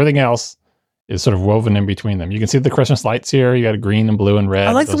balls, and everything else is sort of woven in between them. You can see the Christmas lights here. You got a green and blue and red.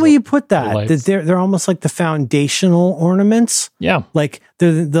 I like the way you put that. They're almost like the foundational ornaments. Yeah. Like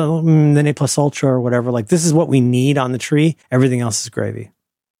the Ne Plus Ultra or whatever. Like, this is what we need on the tree. Everything else is gravy.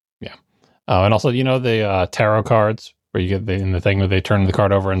 Yeah. And also, the tarot cards where you get in the thing where they turn the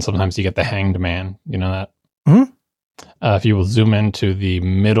card over and sometimes you get the hanged man. You know that? Mm-hmm. If you will zoom into the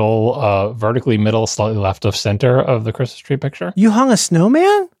middle, vertically middle, slightly left of center of the Christmas tree picture. You hung a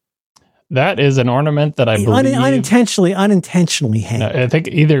snowman? That is an ornament that I believe unintentionally hanged. I think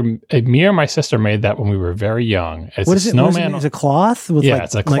either me or my sister made that when we were very young. It's what is it? Snowman. It's a cloth with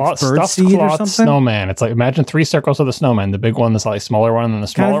it's a cloth, stuffed cloth snowman. It's like, imagine 3 circles of the snowman. The big one, the slightly smaller one, and then the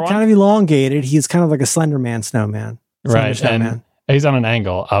smaller one. Kind of elongated. He's kind of like a Slender Man snowman. Right, and he's on an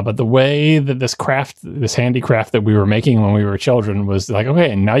angle. But the way that this handicraft that we were making when we were children was like,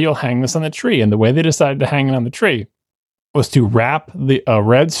 okay, and now you'll hang this on the tree. And the way they decided to hang it on the tree was to wrap a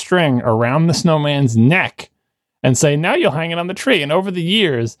red string around the snowman's neck and say, now you'll hang it on the tree. And over the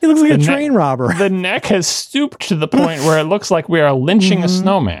years, he looks like a train robber. The neck has stooped to the point where it looks like we are lynching a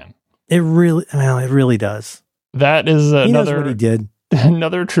snowman. It really does. That is he knows what he did.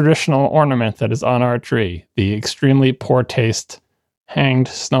 Another traditional ornament that is on our tree, the extremely poor taste hanged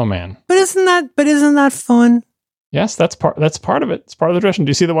snowman. But isn't that fun? Yes, that's part of it. It's part of the tradition. Do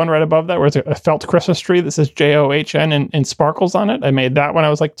you see the one right above that where it's a felt Christmas tree that says JOHN and sparkles on it? I made that when I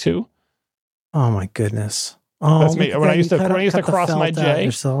was like 2. Oh my goodness! Oh, that's me. When I used to cross my J.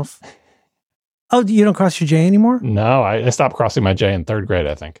 Yourself. Oh, you don't cross your J anymore? No, I stopped crossing my J in 3rd grade,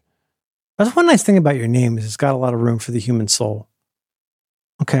 I think. That's one nice thing about your name is it's got a lot of room for the human soul.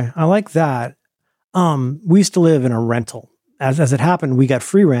 Okay, I like that. We used to live in a rental. As it happened, we got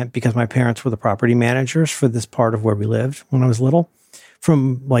free rent because my parents were the property managers for this part of where we lived when I was little.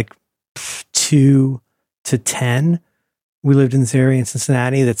 From like 2 to 10, we lived in this area in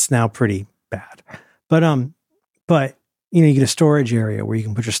Cincinnati that's now pretty bad. But you get a storage area where you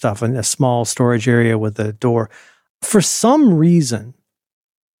can put your stuff in, a small storage area with a door. For some reason,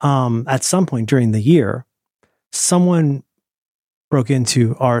 at some point during the year, someone broke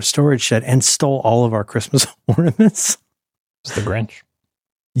into our storage shed and stole all of our Christmas ornaments. It's the Grinch.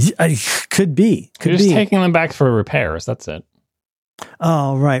 Could be. You're just taking them back for repairs. That's it.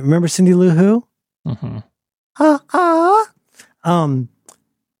 Oh, right. Remember Cindy Lou Who? Mm-hmm.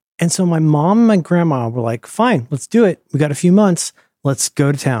 And so my mom and my grandma were like, fine, let's do it. We got a few months. Let's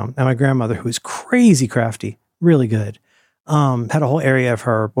go to town. And my grandmother, who was crazy crafty, really good, had a whole area of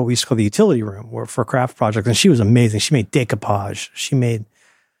her, what we used to call the utility room, for craft projects. And she was amazing. She made decoupage. She made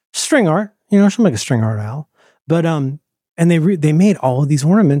string art. She'll make a string art owl. But, and they made all of these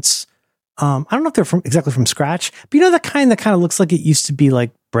ornaments. I don't know if they're exactly from scratch, but you know, the kind that kind of looks like it used to be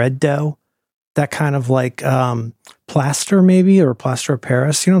like bread dough, that kind of like plaster maybe, or plaster of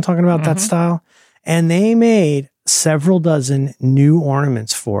Paris. You know what I'm talking about? That style. And they made several dozen new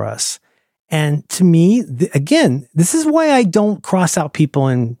ornaments for us. And to me, again, this is why I don't cross out people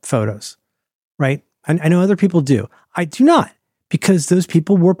in photos, right? I know other people do. I do not, because those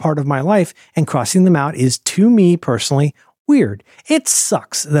people were part of my life, and crossing them out is, to me personally, weird. It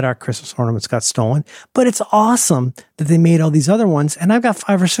sucks that our Christmas ornaments got stolen, but it's awesome that they made all these other ones, and I've got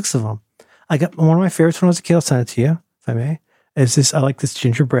 5 or 6 of them. I got one of my favorites when I was a kid. I'll send it to you, if I may. I like this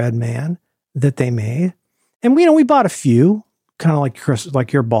gingerbread man that they made. And we bought a few, kind of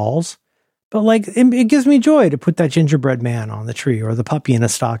like your balls, but like it gives me joy to put that gingerbread man on the tree, or the puppy in a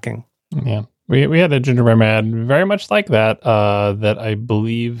stocking. Yeah. We had a gingerbread man very much like that, that I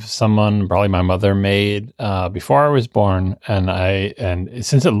believe someone, probably my mother, made before I was born. And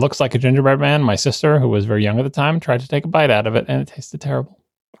since it looks like a gingerbread man, my sister, who was very young at the time, tried to take a bite out of it, and it tasted terrible.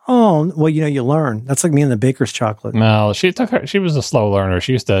 Oh, well, you learn. That's like me and the baker's chocolate. No, she was a slow learner.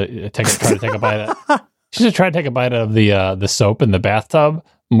 She used to try to take a bite. She used to try to take a bite of the soap in the bathtub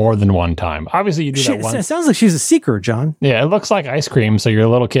more than one time. Obviously, you do that once. It sounds like she's a seeker, John. Yeah, it looks like ice cream. So you're a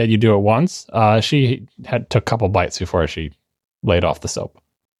little kid, you do it once. She took a couple bites before she laid off the soap.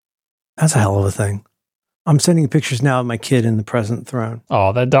 That's a hell of a thing. I'm sending pictures now of my kid in the present throne.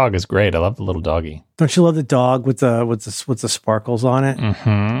 Oh, that dog is great. I love the little doggy. Don't you love the dog with the sparkles on it?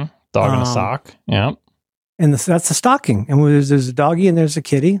 Mm-hmm. Dog in a sock. Yeah. And that's the stocking. And there's a doggy and there's a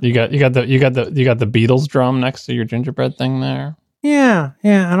kitty. You got the Beatles drum next to your gingerbread thing there. Yeah.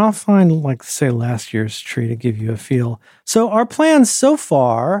 And I'll find, like, say, last year's tree to give you a feel. So our plans so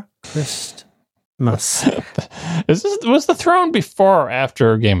far, Christmas. Was the throne before or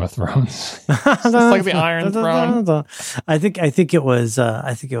after Game of Thrones? It's like the Iron Throne. I think it was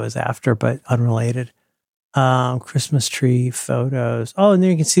after, but unrelated. Christmas tree photos. Oh, and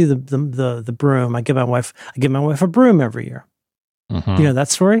there you can see the broom. I give my wife a broom every year. Mm-hmm. You know that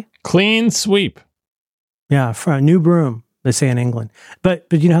story? Clean sweep. Yeah, for a new broom, they say in England. But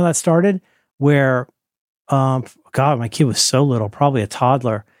you know how that started? Where, God, my kid was so little, probably a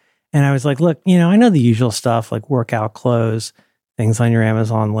toddler. And I was like, look, I know the usual stuff, like workout clothes, things on your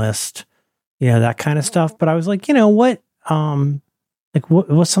Amazon list, that kind of stuff. But I was like, what?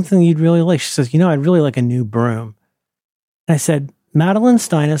 What's something you'd really like? She says, I'd really like a new broom. And I said, Madeline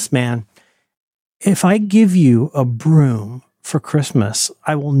Steinus, man, if I give you a broom for Christmas,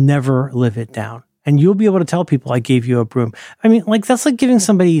 I will never live it down. And you'll be able to tell people I gave you a broom. I mean, like, that's like giving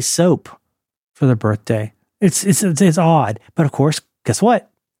somebody soap for their birthday. It's odd. But of course, guess what?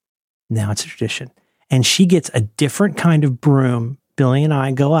 Now it's a tradition. And she gets a different kind of broom. Billy and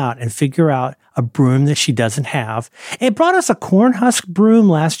I go out and figure out a broom that she doesn't have. It brought us a corn husk broom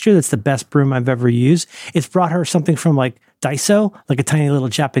last year. That's the best broom I've ever used. It's brought her something from like Daiso, like a tiny little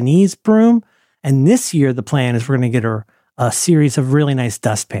Japanese broom. And this year, the plan is we're going to get her a series of really nice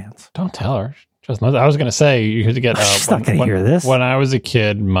dustpans. Don't tell her. I was going to say, you had to get... she's not going to hear this. When I was a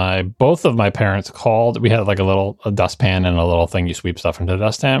kid, both of my parents called. We had like a dustpan and a little thing you sweep stuff into the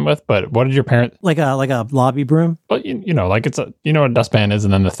dustpan with. But what did your parents... Like a lobby broom? Well, like it's what a dustpan is,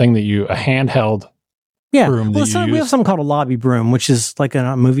 and then the thing that a handheld broom that you use. We have something called a lobby broom, which is like in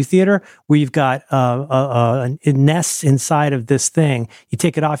a movie theater where you've got a nest inside of this thing. You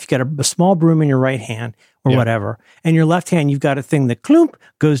take it off, you got a small broom in your right hand or whatever. And your left hand, you've got a thing that clump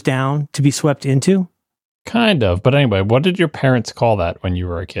goes down to be swept into. Kind of. But anyway, what did your parents call that when you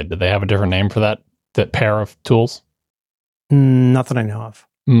were a kid? Did they have a different name for that pair of tools? Not that I know of.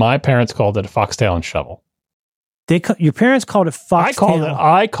 My parents called it a foxtail and shovel. Your parents called it foxtail.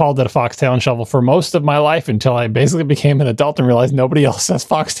 I called it a foxtail and shovel for most of my life until I basically became an adult and realized nobody else says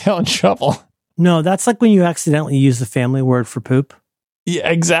foxtail and shovel. No, that's like when you accidentally use the family word for poop. Yeah,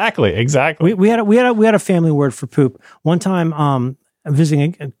 exactly. We had a family word for poop. One time,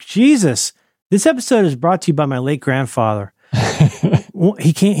 visiting. Jesus, this episode is brought to you by my late grandfather.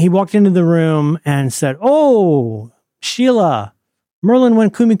 He walked into the room and said, "Oh, Sheila, Merlin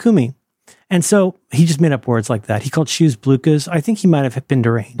went kumi kumi." And so he just made up words like that. He called shoes blukas. I think he might have been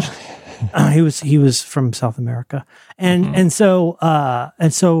deranged. He was from South America. And so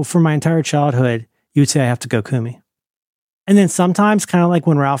for my entire childhood, you would say I have to go kumi. And then sometimes, kind of like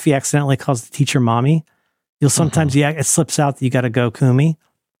when Ralphie accidentally calls the teacher mommy, it slips out that you got to go kumi.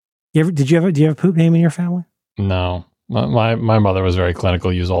 Do you have a poop name in your family? No. My mother was very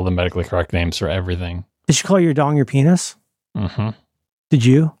clinical, used all the medically correct names for everything. Did she call your dong your penis? Mm-hmm. Did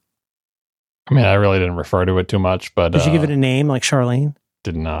you? I mean, I really didn't refer to it too much, but... Did you give it a name like Charlene?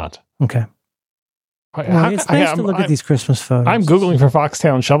 Did not. Okay. Well, it's nice to look at these Christmas photos. I'm Googling for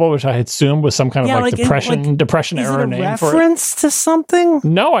Foxtail and Shovel, which I assumed was some kind of depression era name for it. Reference to something?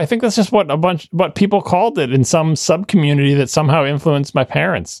 No, I think that's just what people called it in some sub community that somehow influenced my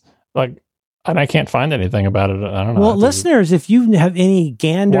parents. And I can't find anything about it. I don't know. Well, listeners, if you have any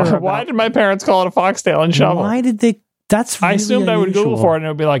gander, why did my parents call it a Foxtail and Shovel? Why did they? That's really I assumed unusual. I would Google for it and it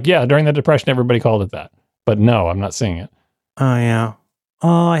would be like, yeah, during the Depression, everybody called it that. But no, I'm not seeing it. Oh yeah.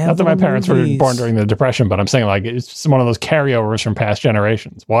 Oh, I have. Not that my parents were born during the Depression, but I'm saying it's just one of those carryovers from past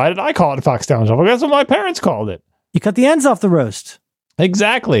generations. Why did I call it a Foxtail and Shovel? That's what my parents called it. You cut the ends off the roast.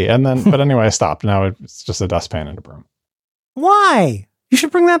 Exactly. And then, but anyway, I stopped. Now it's just a dustpan and a broom. Why? You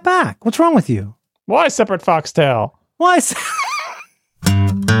should bring that back. What's wrong with you? Why separate Foxtail? Why?